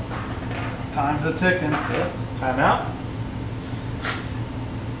 Yep. Time's a ticking. Yep. Timeout.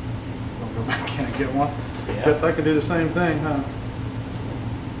 I'll go back in and get one. Yep. Guess I could do the same thing, huh?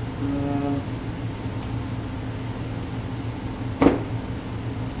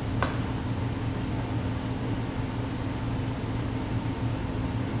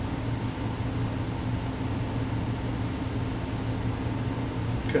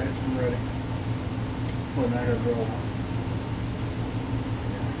 Okay, I'm ready. Wait a minute, I gotta draw one.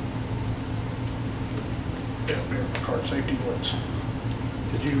 Yeah, here, card safety blitz.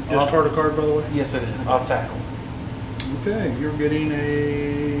 Did you discard a card, by the way? Yes, I did. Off tackle. Okay, you're getting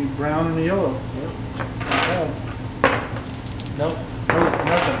a brown and a yellow. Yep. Yeah. Nope. Oh,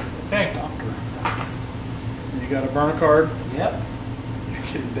 nothing. Okay. Stopped her. You got to burn a card. Yep. You're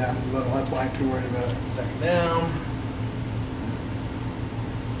getting down a little. That's why I'm too worried about it. Second down.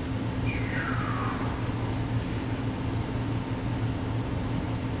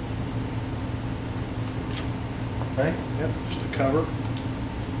 Ready? Yep, just a cover. On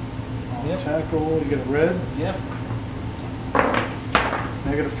Yep. tackle, you get a red. Yep.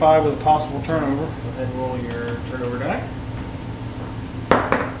 -5 with a possible turnover. Go ahead and roll your turnover die.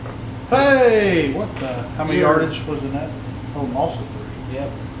 Hey, what the? How many You're- yardage was in that? Oh, also 3. Yep.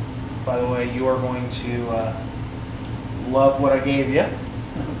 By the way, you are going to love what I gave you.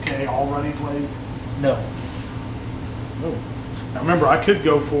 Okay, all running plays. No. Oh. Now remember, I could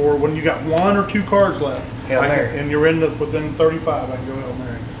go for when you got 1 or 2 cards left. Hail Mary. And you're in within 35. I can go Hail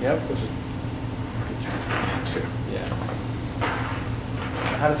Mary. Yep. Which is too. Yeah.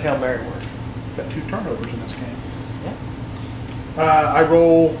 How does Hail Mary work? Got 2 turnovers in this game. Yeah. I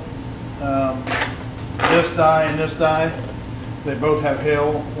roll this die and this die. They both have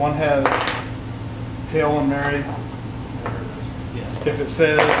hail. One has Hail and Mary. There it is. Yeah. If it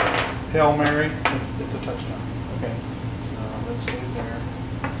says Hail Mary, it's a touchdown. Okay. So that stays there.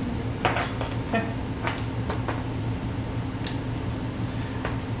 Okay.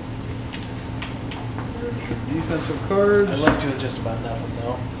 There's your defensive cards. I left you with just about nothing,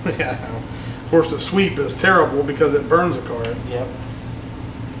 though. Yeah, I know. Of course, the sweep is terrible because it burns a card. Yep.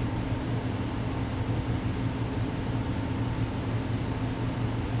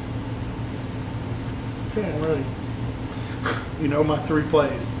 Okay, I'm ready. You know my 3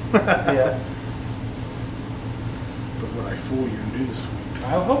 plays. Yeah. But would I fool you and do the sweep?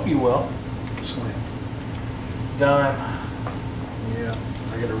 I hope you will. Slant. Dime. Yeah,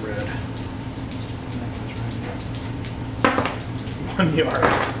 I get a red. 1 yard.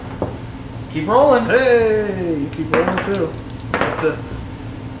 Keep rolling. Hey, you keep rolling too. Up to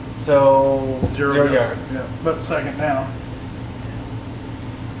So 0 yards. Yeah, but second down.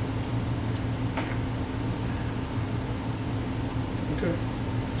 Okay.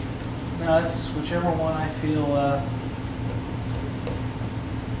 No, it's whichever one I feel.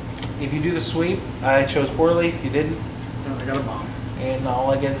 If you do the sweep, I chose poorly. If you didn't, I got a bomb. and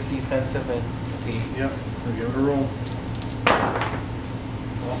all I get is defensive and P. Yep. We give it a roll.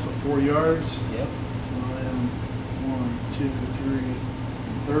 Also 4 yards. Yep. So then 1, 2, 3,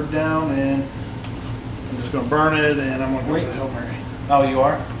 3rd down, and I'm just going to burn it, and I'm going to go Wait. for the Hail Mary. Oh, you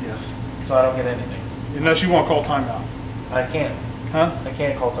are? Yes. So I don't get anything. Unless you want to call timeout. I can't. Huh? I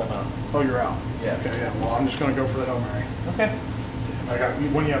can't call timeout. Oh, you're out. Yeah. Okay, yeah. Well, I'm just going to go for the Hail Mary. Okay. I got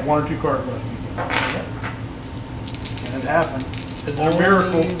when you have 1 or 2 cards left. You can. Yep. And it happened. It's a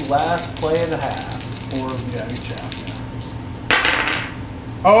miracle. Last play of the half. Or yeah, each half.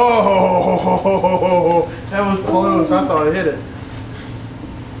 Yeah. Oh, that was close. I thought I hit it.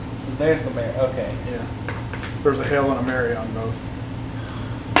 So there's the Mary. Okay. Yeah. There's a Hail and a Mary on both.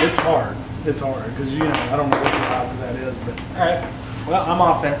 It's hard. It's hard because I don't know what the odds of that is, but. All right. Well, I'm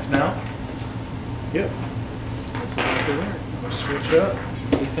offense now. Yep. That's exactly right. We'll switch up.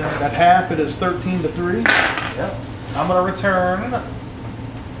 Defense. At half, it is 13-3. Yep. I'm gonna return. Want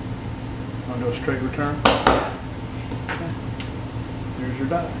to do a straight return? Okay. Here's your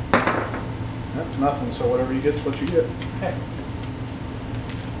die. That's nothing. So whatever you get is what you get. Okay.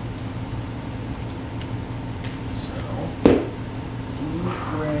 So, blue,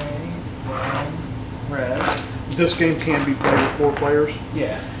 gray, brown, red. This game can be played with 4 players.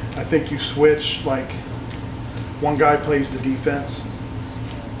 Yeah. I think you switch, like, one guy plays the defense.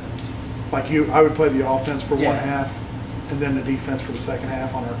 Like I would play the offense for one half, and then the defense for the second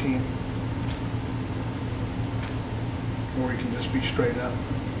half on our team. Or you can just be straight up.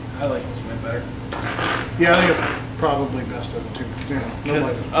 I like this way better. Yeah, I think it's probably best of the two.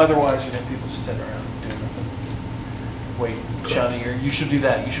 Because otherwise you'd have people just sitting around doing nothing. Wait, shouting, or you should do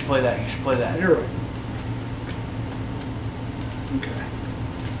that, you should play that, you should play that. You're right. Okay.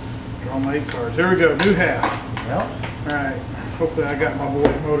 Draw my 8 cards. Here we go, new half. Well. Alright. Hopefully I got my boy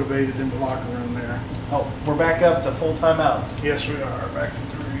motivated in the locker room there. Oh, we're back up to full timeouts. Yes, we are. Back to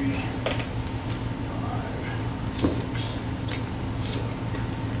 3, 5, 6, 7,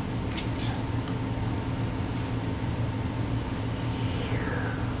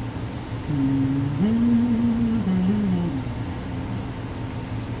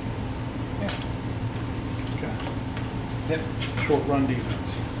 8. Okay. Yep. Short run defense.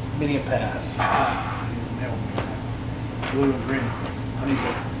 Medium pass. You nailed me. Blue and green. I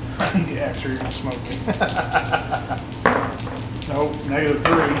need to extra, you're gonna smoke me. Nope,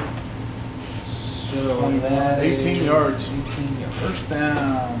 -3. So that 18 yards. 18 yards. First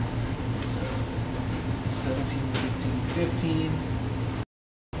down. So 17, 16, 15.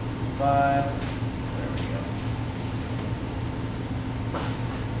 5. There we go.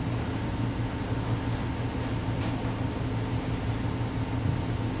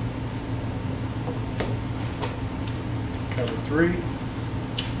 Cover 3.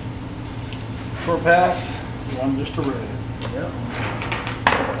 Short pass. One just a red. Yep.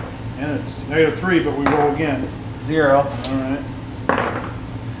 And it's -3, but we roll again. 0. Alright.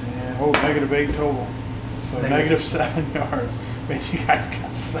 And -8 total. So -7 yards. Man, you guys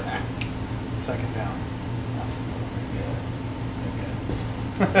got sacked. Second down.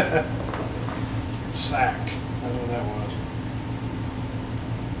 Okay. Sacked. That's what that was.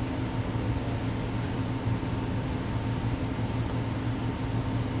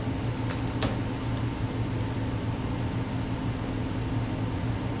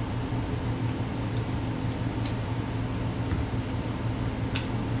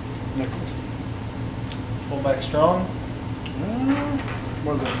 Nichols. Fullback strong.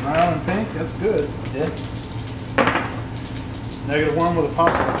 What is it, brown and pink? That's good. Yeah. -1 with a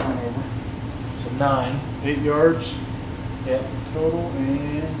possible turnover. So 9. 8 yards Yep. total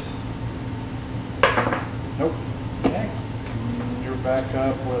and nope. Okay. And you're back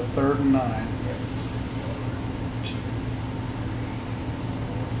up with 3rd and 9. Yep. 2,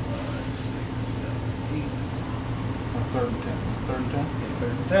 4, 5, 6, 7, 8. Or 3rd and 10. 3rd and 10? Okay,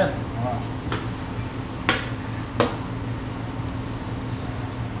 3rd and 10. Wow.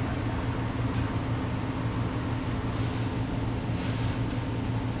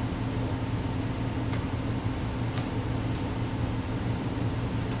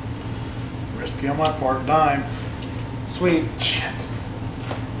 Risky on my part. Dime. Sweet. Shit.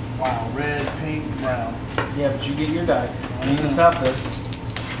 Wow. Red, pink, brown. Yeah, but you get your die. You need to stop this.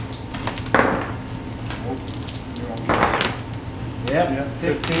 Nope. You won't get it. Yep. Yep,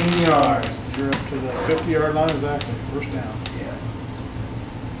 15 yards. You're up to the 50-yard line exactly. First down. Yeah.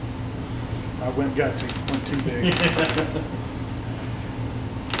 I went gutsy. Went too big. 7,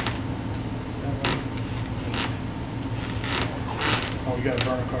 8. Oh, you got to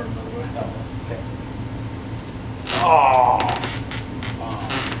burn a card, by the way. Oh, okay. Oh.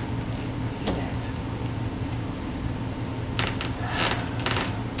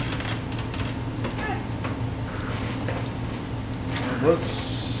 Let's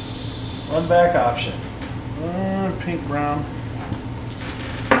Run back option. pink, brown.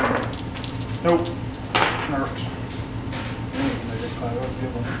 Nope. Nerfed. -5. That was a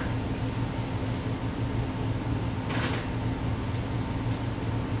good one.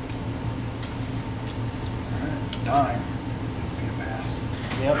 Alright. Dime. Please be a pass.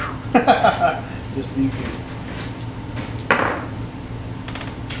 Yep. Just DP.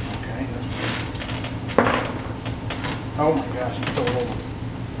 Okay. Oh my gosh, I'm still rolling.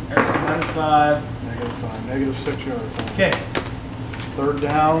 Alright, so -5. -5. -6 yards. Okay. Third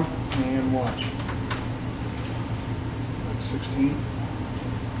down and what? Like 16?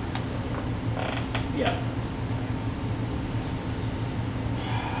 Yeah.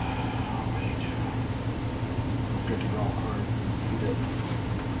 Wait. Good to draw a card. You did.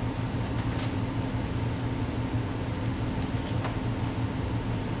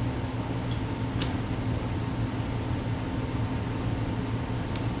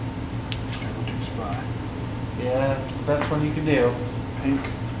 Triple two spy. Yeah, it's the best one you can do. Pink.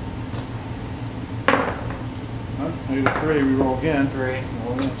 -3, we roll again. 3.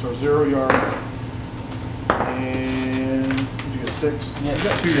 Roll again, so 0 yards. And did you get 6? Yeah, You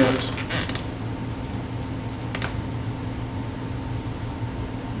got 2 yards.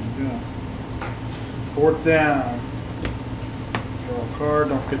 There you go. Fourth down. Draw a card.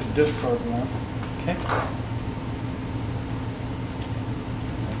 Don't forget to discard one. Okay.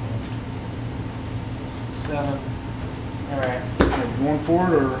 7. Alright. Are you going for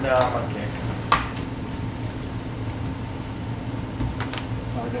it or? No, I'm on kick.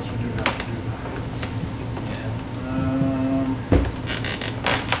 I guess we do have to do that. Yeah.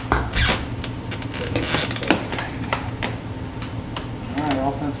 Alright,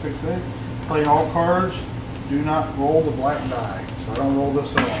 offense pick fake. Play all cards. Do not roll the black die. So I don't roll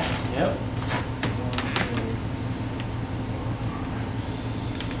this at all. Yep.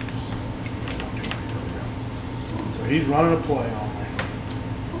 So he's running a play on me.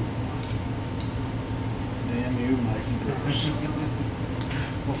 Damn you, Mikey Gross.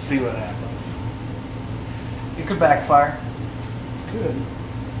 We'll see what happens. It could backfire. Good.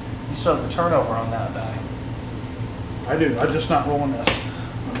 You still have the turnover on that die. I do. I'm just not rolling this.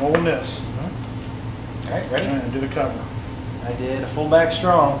 I'm rolling this. Alright, ready? And I did a cover. I did a fullback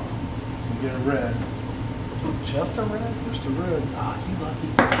strong. You get a red. Just a red? Just a red. Ah, you lucky.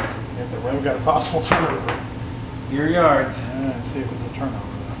 Get the red. We got a possible turnover. 0 yards. Yeah, see if it's a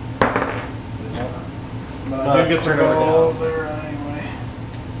turnover though. But No, I did it's get the turnover ball downs. there anyway.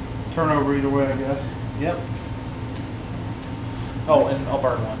 Turnover either way, I guess. Yep. Oh, and I'll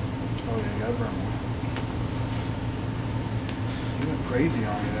burn one. Oh yeah, you got to burn one. You went crazy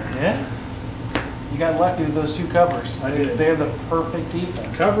on me there. Yeah? You got lucky with those 2 covers. I did. They're the perfect defense.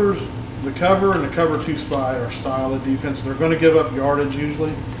 The cover and the cover 2 spy are solid defense. They're going to give up yardage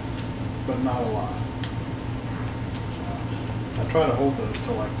usually, but not a lot. So I try to hold those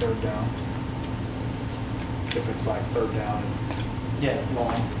till like third down. If it's like third down and Yeah.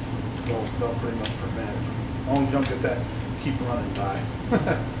 long, they'll pretty much prevent it. As long as you don't get that keep running die.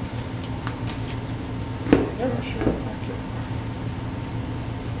 Yeah, sure. Thank you.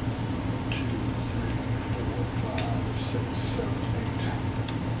 2, 3, 4, 5, 6, 7, 8.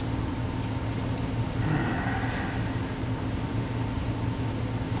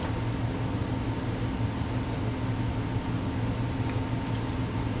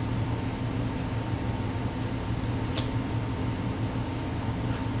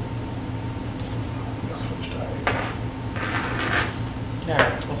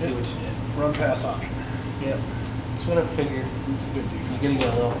 Alright, we'll see what you did. Run pass option. Yep. That's what I figured. It's a good defense. You get a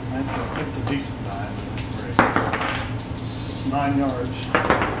yellow. It's a decent dive. It's 9 yards.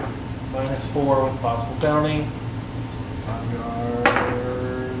 -4 with possible penalty. 5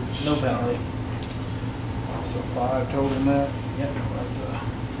 yards. No penalty. So 5 total net. Yep. Right to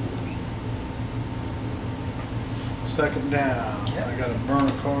 40. Second down. Yep. I got to burn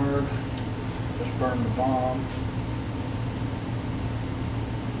a card. Just burn the bomb.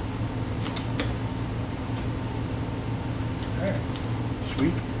 Alright.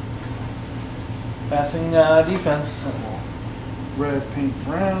 Sweet. Passing defense. Red, pink,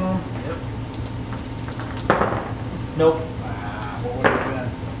 brown. Yep. Nope. What would it have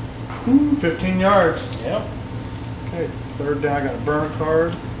been? 15 yards. Yep. Okay, third down. I got to burn a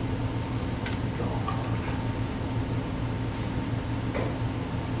card. Draw a card.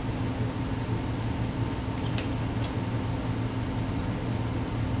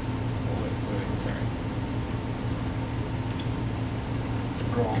 Oh, wait, sorry.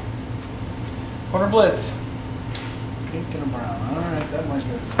 Draw. Corner blitz. Pink and a brown. All right, that might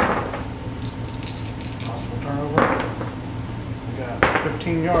go. Possible turnover. We got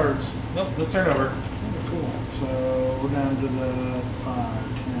 15 yards. Nope, no turnover. Oh, cool. So we're down to the 5,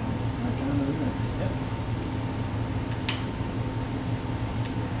 10. Right down to there. Yep.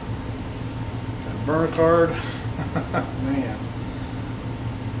 Got a burn a card. Man.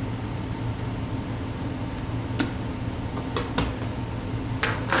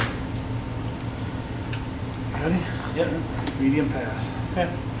 Yep. Medium pass. Okay.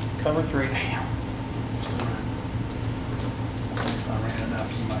 Cover 3. Damn. If I ran enough,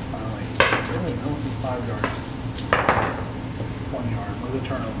 you might finally. Really, no, it's 5 yards. 1 yard with a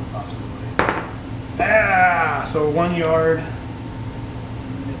turnover possibility. Ah! So 1 yard.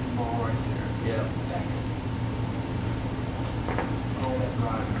 Get the ball right there. Yeah. Dang it. All that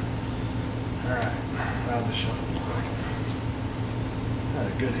driving. All right. I'll just shuffle real quick. Had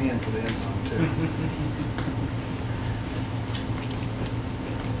a good hand for the end zone, too.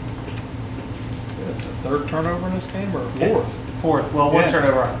 It's a 3rd turnover in this game, or a 4th? 4th. Well, 1 Yeah.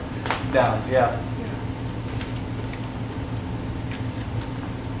 turnover downs, yeah.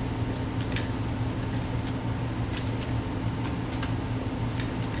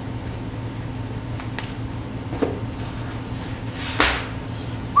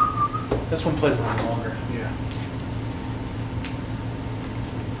 This one plays a little longer. Yeah.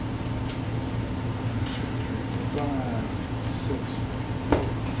 5, 6,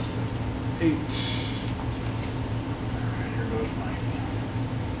 7, 8. All right, here goes Mike.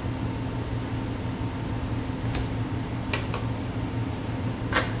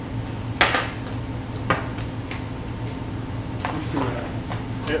 Let's see what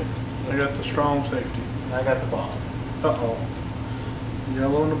happens. Yep, I got the strong safety. I got the ball. Uh-oh.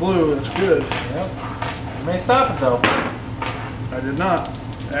 Yellow and the blue, that's good. Yep. You may stop it though. I did not.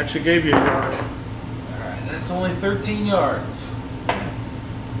 I actually gave you a yard. Alright, that's only 13 yards.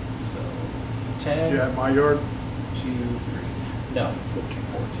 So 10, You have my yard? 2, 3. No, 14,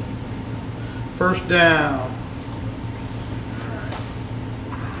 14. First down.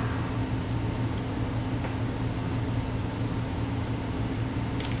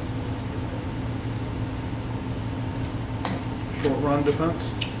 Short run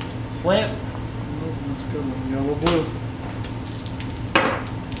defense. Slant. Oh, that's a good one. Yellow, blue.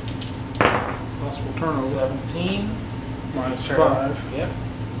 Possible turnover. 17. Minus Turnover. 5. Yep.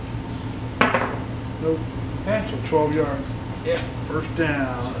 Nope. Okay. So 12 yards. Yep. First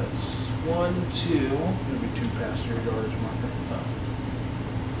down. So that's 1, 2. It'll be 2 past your yardage marker. Oh.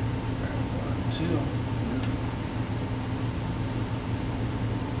 1, 2.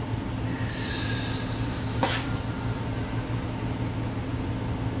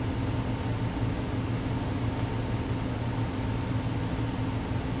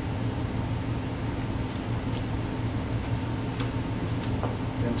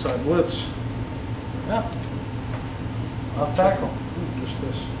 Inside blitz. Yeah. Off tackle. Ooh, just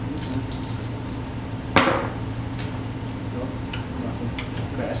this. Nope, nothing.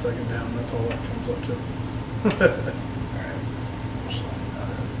 Okay. Second down, that's all that comes up to. Alright.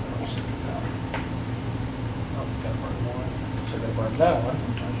 Second down. Oh, gotta burn one. So I gotta burn that one.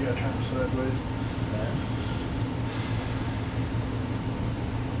 Sometimes you gotta turn it sideways. Okay.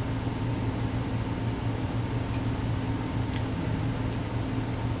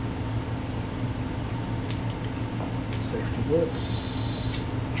 Safety blitz.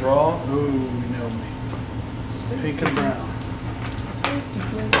 Draw. Ooh, you nailed me. Pink and brown.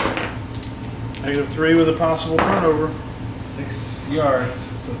 -3 with a possible turnover. 6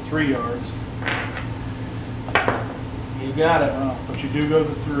 yards. So 3 yards. You got it. But you do go to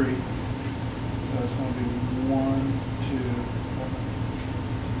 3. So it's going to be 1, 2,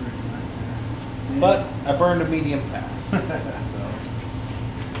 3 right there. But I burned a medium pass. So.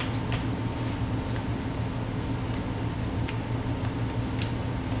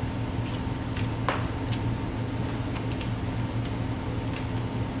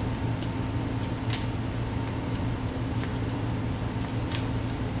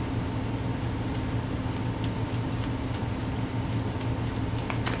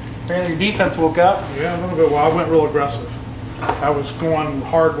 Apparently your defense woke up. Yeah, a little bit. Well, I went real aggressive. I was going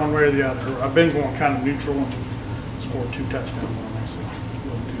hard one way or the other. I've been going kind of neutral and scored 2 touchdowns on me, so I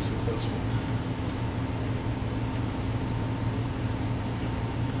wasn't too successful.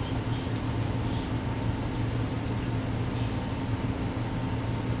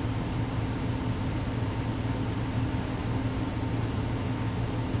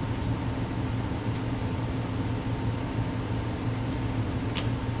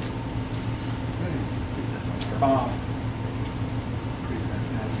 Bomb. Pretty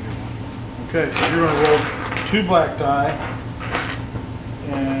fantastic one. Okay, so you're going to roll 2 black die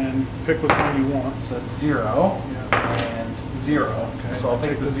and pick which one you want. So that's 0 Yeah. and 0. Okay, So I'll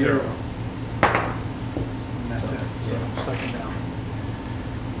take the 0. And that's So, it. So yeah. second down.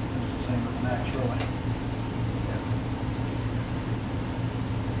 It's the same as an axe, really.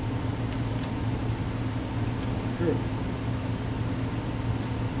 Good.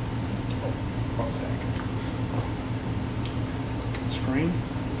 Wrong stack. Screen.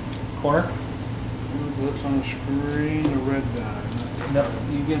 Corner. Blue, Blitz on the screen, the red die. No,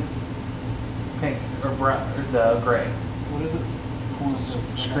 you get pink or brown or the gray. What is it?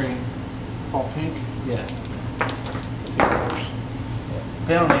 Screen. Oh, pink? Yeah.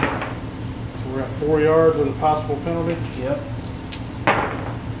 Penalty. So we're at 4 yards with a possible penalty? Yep.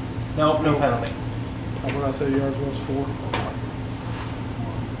 Nope, no penalty. What did I say yards was? 4? 1,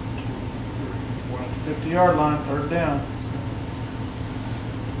 2, 3, 4. We're at the 50-yard line, third down.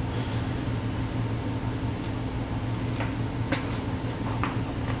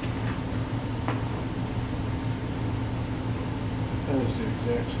 That was the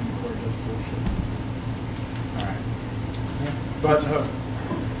exact same play, that's bullshit. Alright. But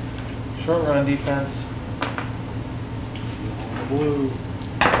Short run defense. Blue.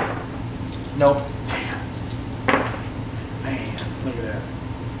 Nope. Man, look at that.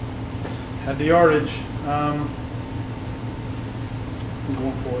 Had the yardage. I'm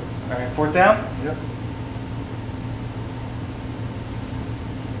going for it. All right, fourth down. Yep.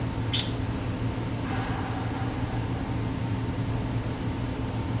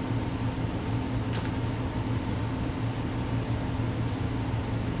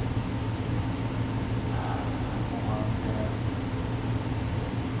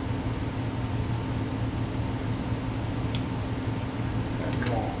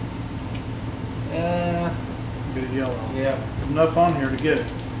 Get it yellow. Yeah. There's enough on here to get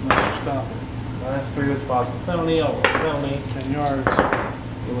it. Let's stop it. -3 with possible penalty. Yellow penalty. 10 yards.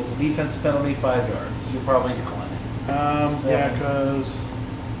 It was a defensive penalty, 5 yards. You'll probably decline it. Yeah, because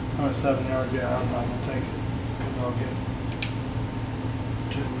I'm at 7 yards. Yeah, I'm not gonna take it because I'll get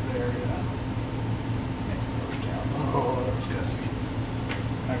to there. Yeah. First down. Oh, that was gutsy.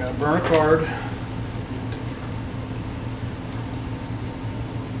 I gotta burn a card.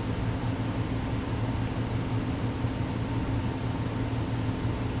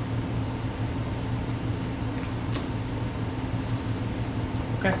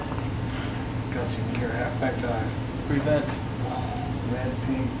 Okay. Gutsy here. Halfback dive. Prevent. Red,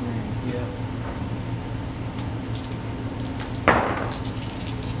 pink, green. Yeah.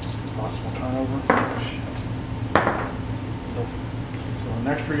 Possible turnover. Shit. So an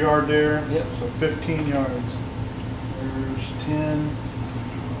extra yard there. Yep. So 15 yards. There's 10.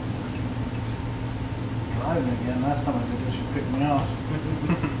 Driving again. Last time I did this, you picked me off.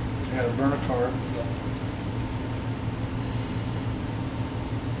 I got to burn a card. Yep.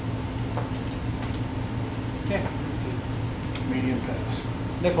 Okay. Let's see. Medium pass.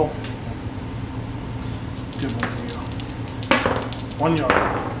 Nickel. Good one for you. 1 yard.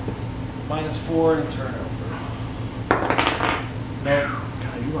 -4 and a turnover. Nope.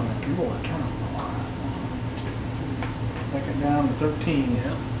 God, you roll that turnover a lot. 2, 3. Second down to 13.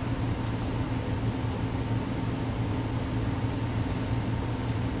 Yeah.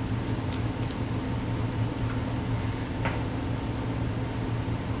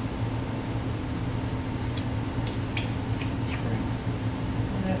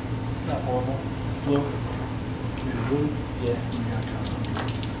 It's not horrible. Blue. Blue. Yeah.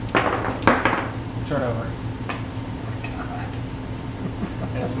 Turnover.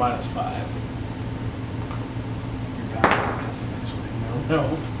 And it's -5. You're back to this eventually. No. No.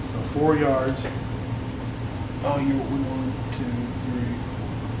 So 4 yards. Oh, you 1, 2, 3,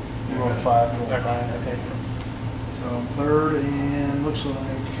 4. you rolled 5. Okay. So third and looks like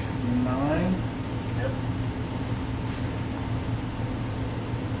 9. Yep.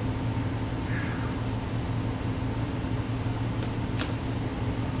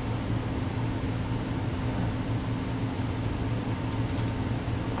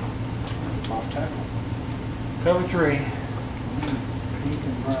 Off tackle. Cover 3. Pink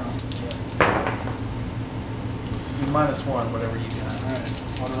and brown. -1, whatever you got. Alright.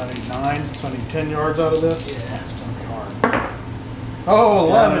 What do I need? 9? So I need 10 yards out of this? Yeah. It's going to be hard. Oh,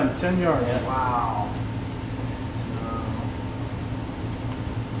 11. 10 yards. Yeah. Wow.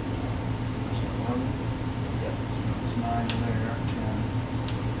 That's 11. Yep. So it's 9 there. 10.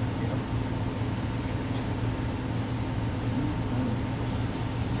 Yep.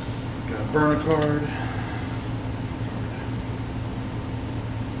 Got a burn a card.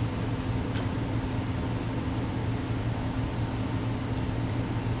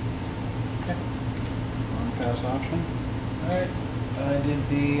 Okay. Pass option. All right. I did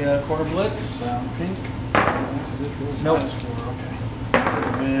the quarter blitz. Brown, pink. That's a good roll. Nope. -4. Okay.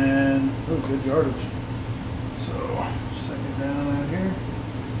 And then, oh, good yardage. So, second down out here.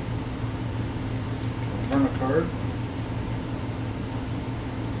 Burn a card.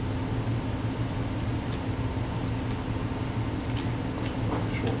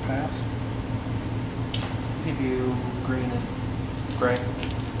 Short pass. Give you green and gray.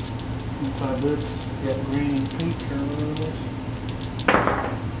 Inside blitz. Yep. Green and pink or whatever it is.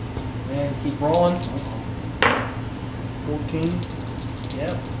 And keep rolling. 14.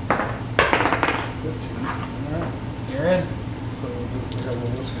 Yep. 15. Alright. You're in. So I got a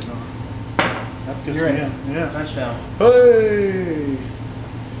little whiskey on. That gets You're me in. Yeah. Touchdown. Hey!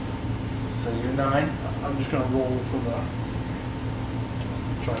 So you're 9. I'm just going to roll for the.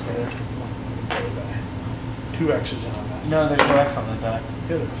 Try for the extra point. 2 X's on that. No, there's no X on the die.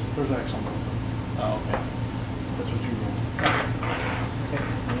 Yeah, there's X on both of them. Oh, okay. That's what you roll. Okay.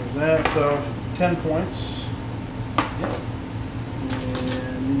 There's that. So 10 points. Yep.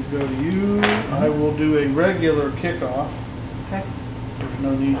 And these go to you. I will do a regular kickoff. Okay. There's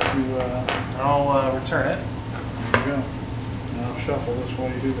no need to. I'll return it. There you go. Now shuffle this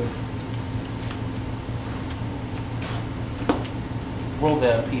while you do that. Roll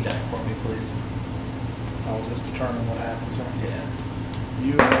the P die for me, please. I'll just determine what happens here. Yeah.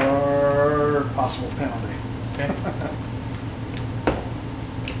 You are possible penalty. Okay.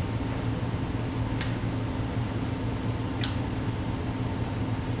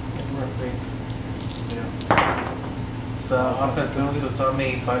 Referee. Yeah. It's offensive, so it's on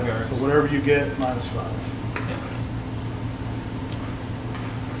me, 5 yards. So whatever you get, minus 5. Yeah.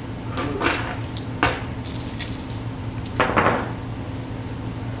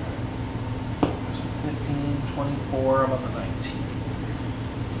 So 15, 24, I'm on the 19.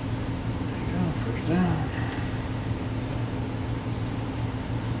 There you go, first down.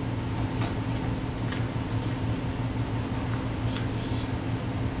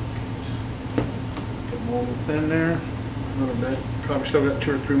 Get them all within there. A little bit. Probably still got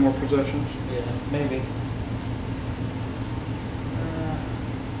 2 or 3 more possessions. Yeah, maybe.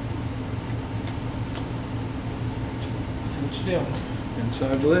 See what you do.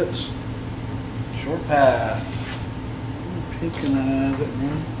 Inside blitz. Short pass. Pink and eyes at me.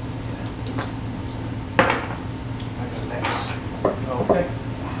 I got next. Okay.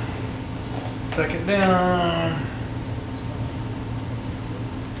 Second down.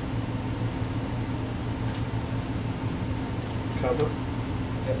 Cover.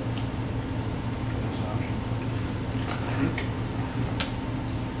 Yep. That's option. Pink.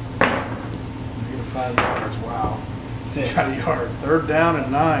 -5 yards. Wow. 6. Got a yard. Third down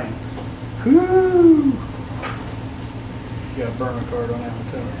and 9. Whoo! You got a burner card on that one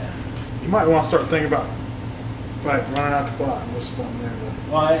too. You might want to start thinking about running out the clock. What's something there?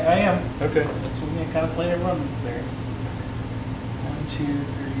 Well, I am. Okay. That's what we kind of played a run there. 1, 2, 3,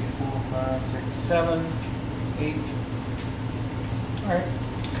 4, 5, 6, 7, 8. All right.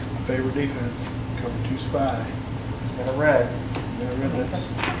 My favorite defense. Cover 2 spy. Got a red. Never read that.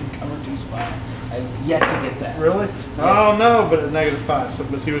 Cover 2 spy. I've yet to get that. Really? Yeah. Oh no, but at -5. So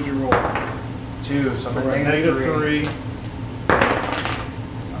let's see what you roll. 2. So I'm we're at at -3. -3.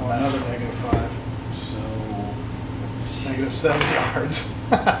 Oh, another -5. So -7 yards.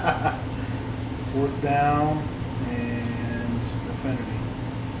 4th down and affinity.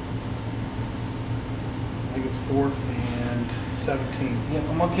 I think it's 4th and 17. Yep,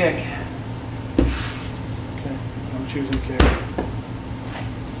 I'm gonna kick. Okay, I'm choosing kick.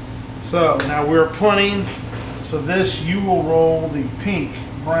 So now we're punting. So this, you will roll the pink,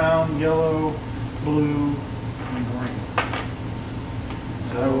 brown, yellow, blue, and green.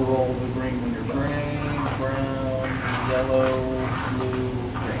 So I will roll the green when you're done. Green, brown, yellow, blue,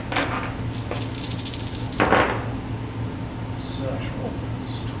 green. So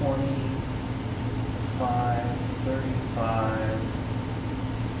it's 25, 35,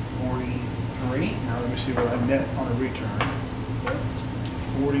 43. Now let me see what I net on a return.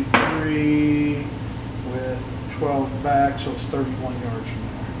 43 with 12 back, so it's 31 yards from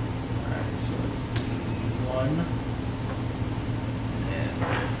there. Alright, so it's the 1 and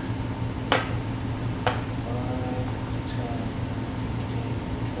 5, 10, 15,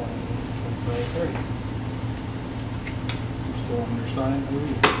 20, 25, 30. Still on your side? All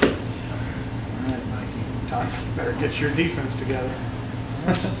right, Mikey. Time. Better get your defense together.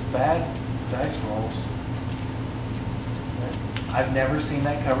 It's just bad dice rolls. I've never seen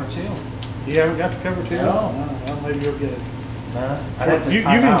that cover 2. You haven't got the cover 2? No. Well, maybe you'll get it. No, I'd have to You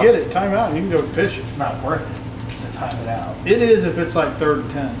time can out. get it. Time out. You can go fish it. It's not worth it to time it out. It is if it's like 3rd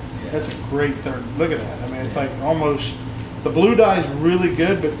and 10. Yeah. That's a great third. Look at that. I mean, it's like almost, the blue die is really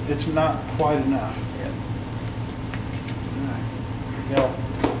good, but it's not quite enough. Yeah. All right. Go.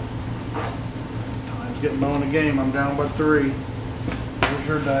 Time's getting low in the game. I'm down by 3. Here's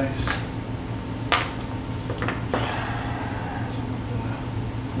your dice.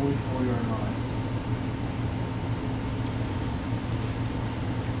 44-yard line.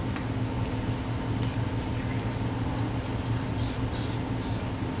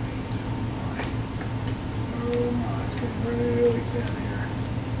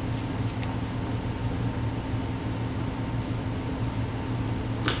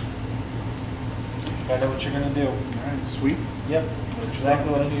 I know what you're gonna do. Alright, sweep. Yep, that's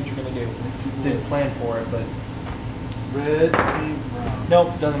exactly what I knew you're gonna do. Didn't plan for it, but red, pink, brown.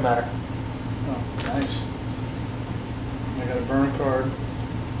 nope, doesn't matter. Oh, nice. I got a burn a card.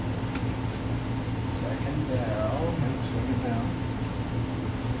 Second down. Yep, second down.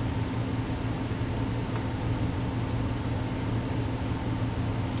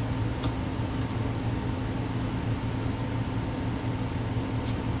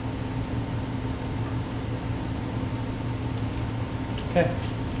 Okay.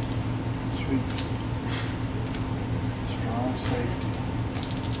 Sweet. Strong safety.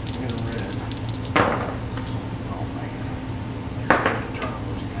 Get a red. Oh man. Here the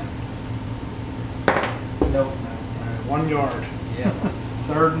turnovers again. Nope. Alright, 1 yard. Yeah.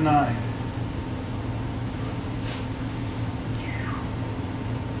 3rd and 9.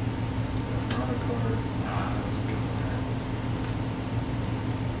 Burn a card. Ah, that was a good one there.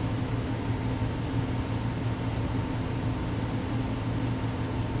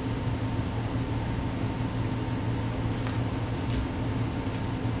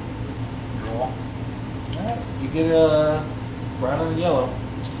 Draw. Alright, you get a brown and a yellow.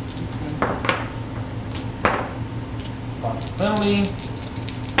 Possible penalty.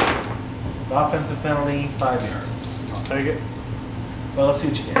 It's offensive penalty, 5 yards. I'll take it. Well, let's see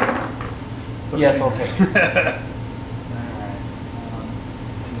what you get. Yes, I'll take it. Alright. 1,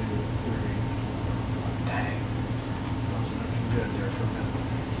 2, 3, 4, 5. Dang. Wasn't looking good there for a minute.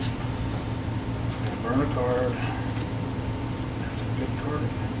 Gonna burn a card. That's a good card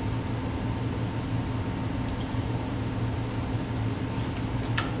again.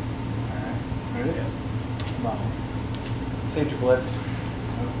 Alright. Ready? Yeah. Bottom. Safety blitz. Oh,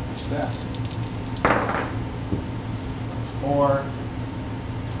 what's that? That's 4.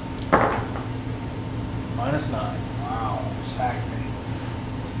 -9. Wow. Sack me.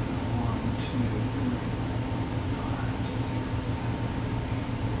 1, 2, 3, 4, 5, 6, 7,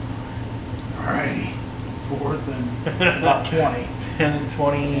 8. Alrighty. 4th and about 20. 10 and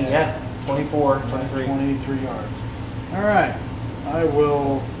 20, yeah. 24, 23. 23 yards. Alright. I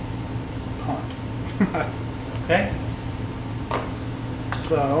will punt. Okay.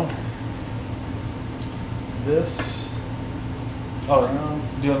 So, this, Oh,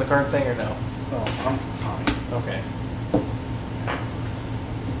 doing the current thing or no? oh, I'm fine. Okay.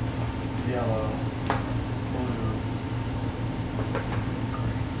 Yellow, blue,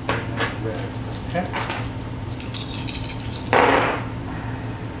 red. Okay.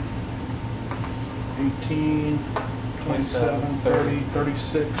 18, 27, 30,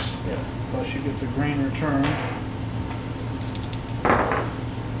 36. Yeah. Plus you get the green return.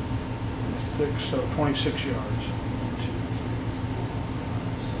 36, so 26 yards. 1, 2, 3, 4,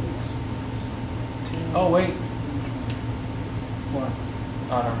 5, 6, 7, 10. Oh, wait. What?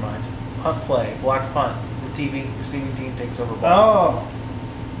 Oh, never mind. Punt play. Blocked punt. The receiving team takes over ball. Oh,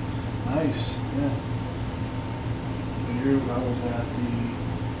 nice. Yeah. So I was at the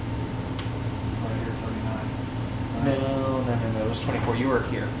right here, 39. No. It was 24. You were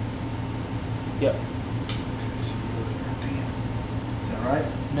here. Yep. Okay, so you're there. Damn. Is that right?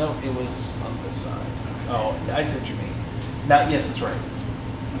 No, it was on this side. Oh, I see what you mean. Now, yes, that's right.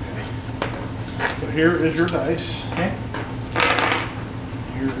 Okay. So here is your dice. Okay.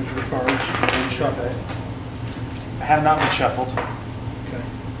 Here is your cards. And shuffle. Have not been shuffled. Okay.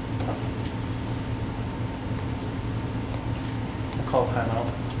 We'll call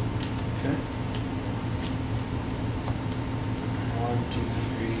timeout. Okay. 1, 2,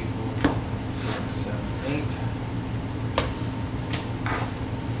 3, 4, 6, 7, 8.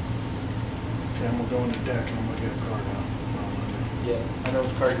 Okay, I'm gonna go in the deck and I'm gonna get a card out. Yeah, I know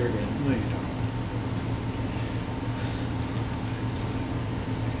which card you're getting. No, you don't.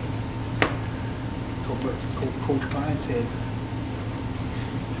 Coach Pine said.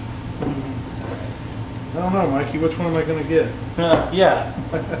 I don't know, Mikey. Which one am I going to get? Yeah,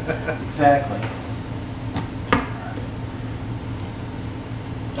 exactly.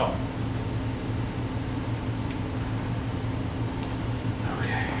 Oh.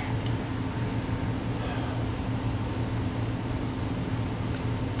 Okay.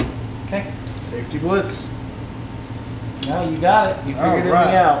 Okay. Safety blitz. Now you got it. You figured All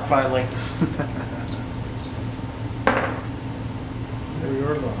right. me out finally. There we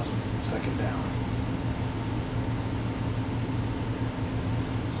are, lost. Second down.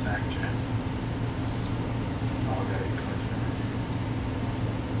 Sacked you. Oh, I got 8 cards and everything.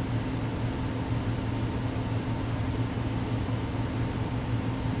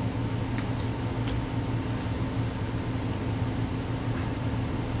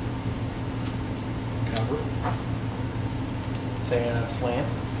 Cover. Say a slant.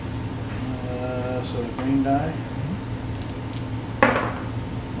 So the green die.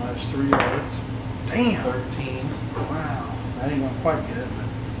 Minus 3 yards. Damn! 13. Wow. I ain't gonna quite get it, but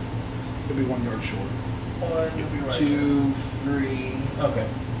you'll be 1 yard short. 1, You'll be right 2, 3. Okay.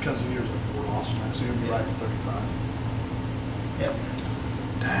 Because of yours at 4 lost, man, so you'll be right to 35. Yep.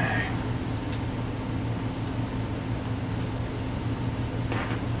 Dang.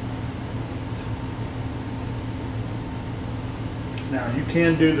 Now, you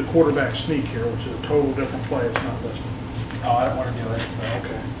can do the quarterback sneak here, which is a total different play. It's not listed. Oh, I don't want to do it, so.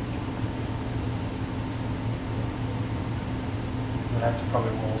 Okay. So I have to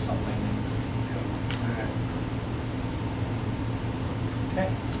probably roll something. Okay.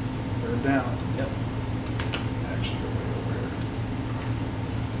 Third down. Yep. Actually, you're way over here.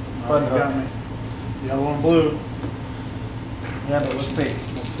 Button You got hook. me. Yellow and blue. Yeah, but let's see.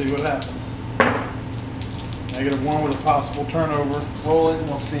 Let's see what happens. -1 with a possible turnover. Roll it and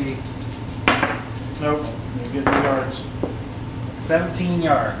we'll see. Nope. You get the yards. 17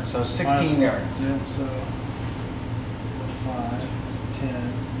 yards, so 16 yards. Yeah, so 5,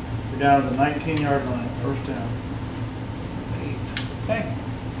 10. You're down to the 19-yard line. First down. 8. Okay.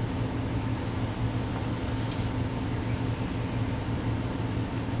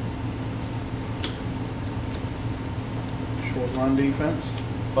 Short run defense.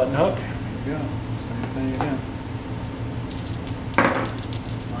 Button hook. There you go. Same thing again.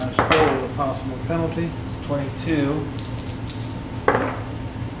 -4 with a possible penalty. It's 22.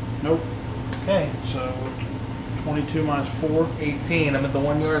 Nope. Okay. So 22 minus 4. 18. I'm at the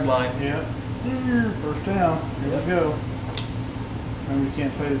 1 yard line. Yeah. First down. Here we go. And we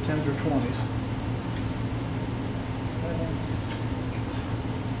can't play the 10s or 20s. 7,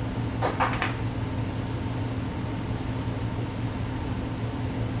 8.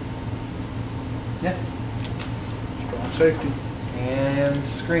 Yeah. Strong safety. And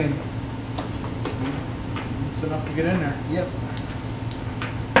screen. It's enough to get in there. Yep.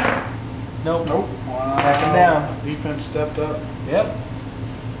 Nope. Nope. Wow. Second down. Defense stepped up. Yep. I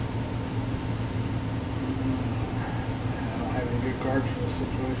don't have any good cards for this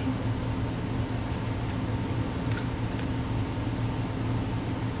situation.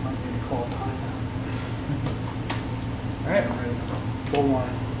 Might need to call timeout. All right. Goal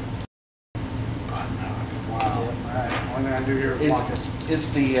line. Button hook. Wow. Yep. All right. Only thing I do here is block it. It's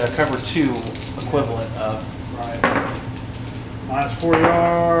the cover 2 equivalent of Right. -4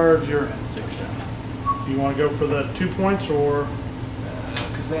 yards. You're in. 6 down. Do you want to go for the 2 points or?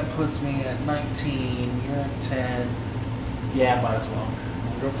 because that puts me at 19. You're at 10. Yeah, might as well.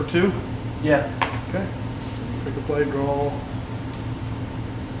 Want to go for 2? Yeah. Okay. Pick a play, draw.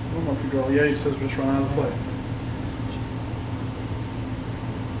 I don't know if you draw. Yeah, he says just run out of the play.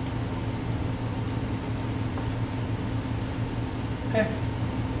 Okay.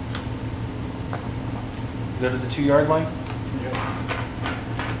 Go to the 2 yard line. Yep.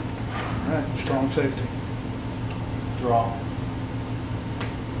 All right. Strong safety. Draw.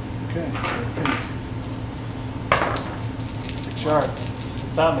 Okay. Pink. 6 yards.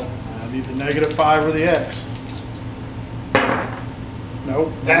 Stop me. I need the -5 or the X.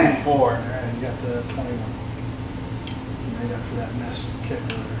 Nope. Dang. 4. All right, you got the 21. You made up for that mess kick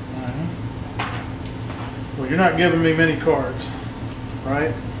earlier. Well, you're not giving me many cards,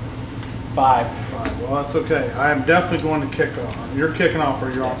 right? 5. 5. Well, that's okay. I am definitely going to kick off. You're kicking off or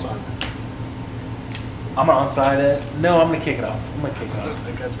you're onside. I'm gonna onside it. No, I'm gonna kick it off. I'm gonna kick it off.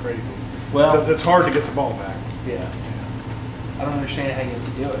 That's crazy. Well, Because it's hard to get the ball back. yeah. I don't understand how you get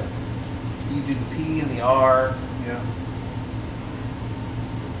to do it. You do the P and the R. Yeah.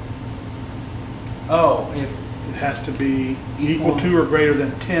 Oh, if It has to be equal to or greater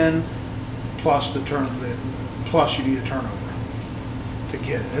than 10 plus the plus you need a turnover to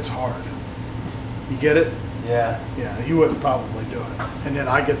get it. It's hard. You get it? yeah, Yeah, you wouldn't probably do it. And then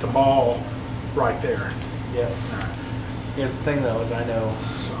I get the ball right there. yeah. Here's the thing though, is I know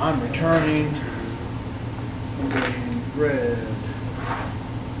So I'm returning. I'm getting red,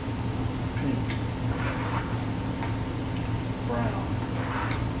 pink, brown,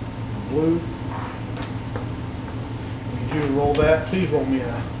 blue. Need you to roll that. Please roll me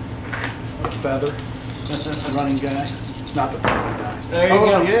a feather. Running guy. Not the penalty die. There you go.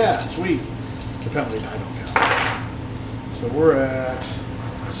 go. Yeah, sweet. The penalty die don't count. So we're at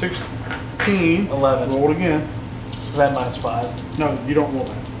 16. 11. Roll it again. Is that -5? No, you don't roll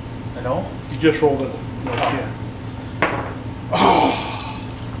that. I know. You just roll the again. Oh.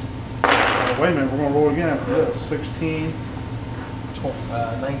 Wait a minute, we're going to roll again after this. 16,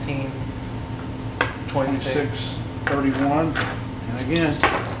 19, 26. 26, 31, and again.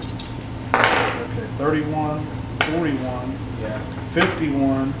 Okay, 31, 41, Yeah.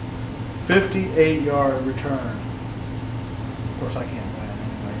 51, 58-yard return. Of course, I can't win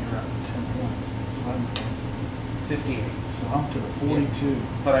anyway. You're up to 10 points, 11 points. 58. So I'm to the 42. Yeah.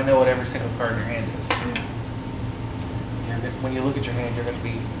 But I know what every single card in your hand is. Yeah. When you look at your hand, you're going to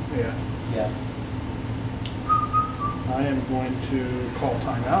be. Yeah. Yeah. I am going to call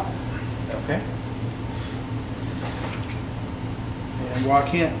timeout. Okay. And well, I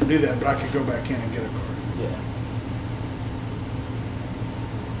can't do that, but I could go back in and get a card. Yeah.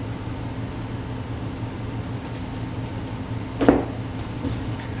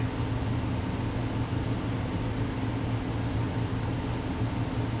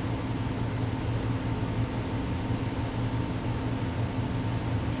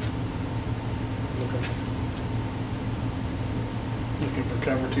 Looking for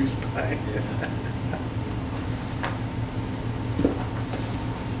cover two spy. Yeah.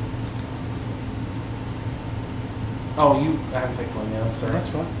 Oh, I haven't picked one yet. I'm sorry. That's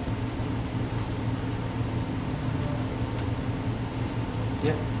fine.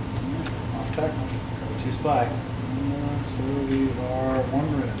 Yep. Off tackle. Cover 2 spy. So we are 1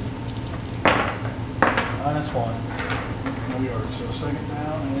 red. -1. We are. So second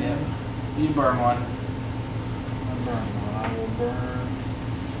down and Yeah. You burn one. I burn one. I will burn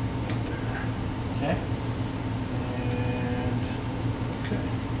right there. Okay. And okay.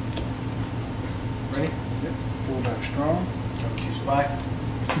 Ready? Yep. Pull back strong. Cover 2 spy.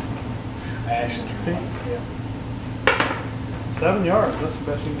 I actually drew one. Yeah. 7 yards. That's the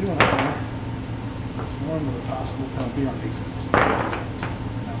best you can do on that one. It's one with a possible penalty on defense.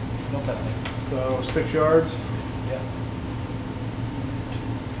 No penalty. So 6 yards. Yep.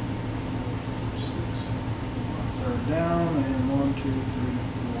 3rd down and 1, 2, 3,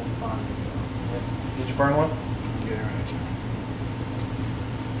 4, 5. Yep. Did you burn one? Yeah, right.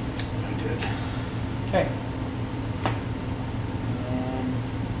 I did. Okay.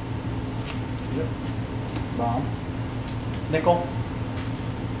 Yep. Bomb. Nickel.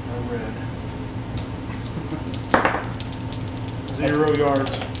 Or red. 0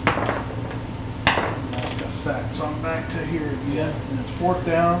 yards. I just got sacked, so I'm back to here again. Yeah. And it's 4th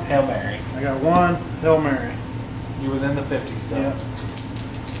down. Hail Mary. I got 1 Hail Mary. You're within the 50 still. Yeah.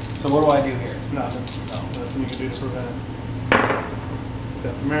 So what do I do here? Nothing. No, nothing you can do to prevent it.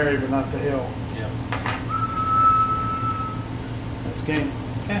 Got the Mary, but not the Hail. Yep. That's game.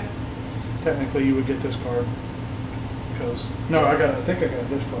 Okay. Technically, you would get this card. Because no, I think I got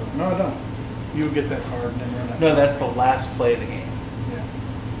this card. No, I don't. You would get that card and then run that. No, that's the last play of the game. Yeah.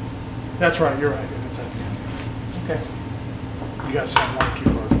 That's right. You're right. It's at the end. Okay. You guys have 1 or 2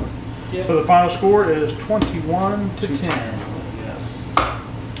 cards left. Yep. So the final score is 21 to 10.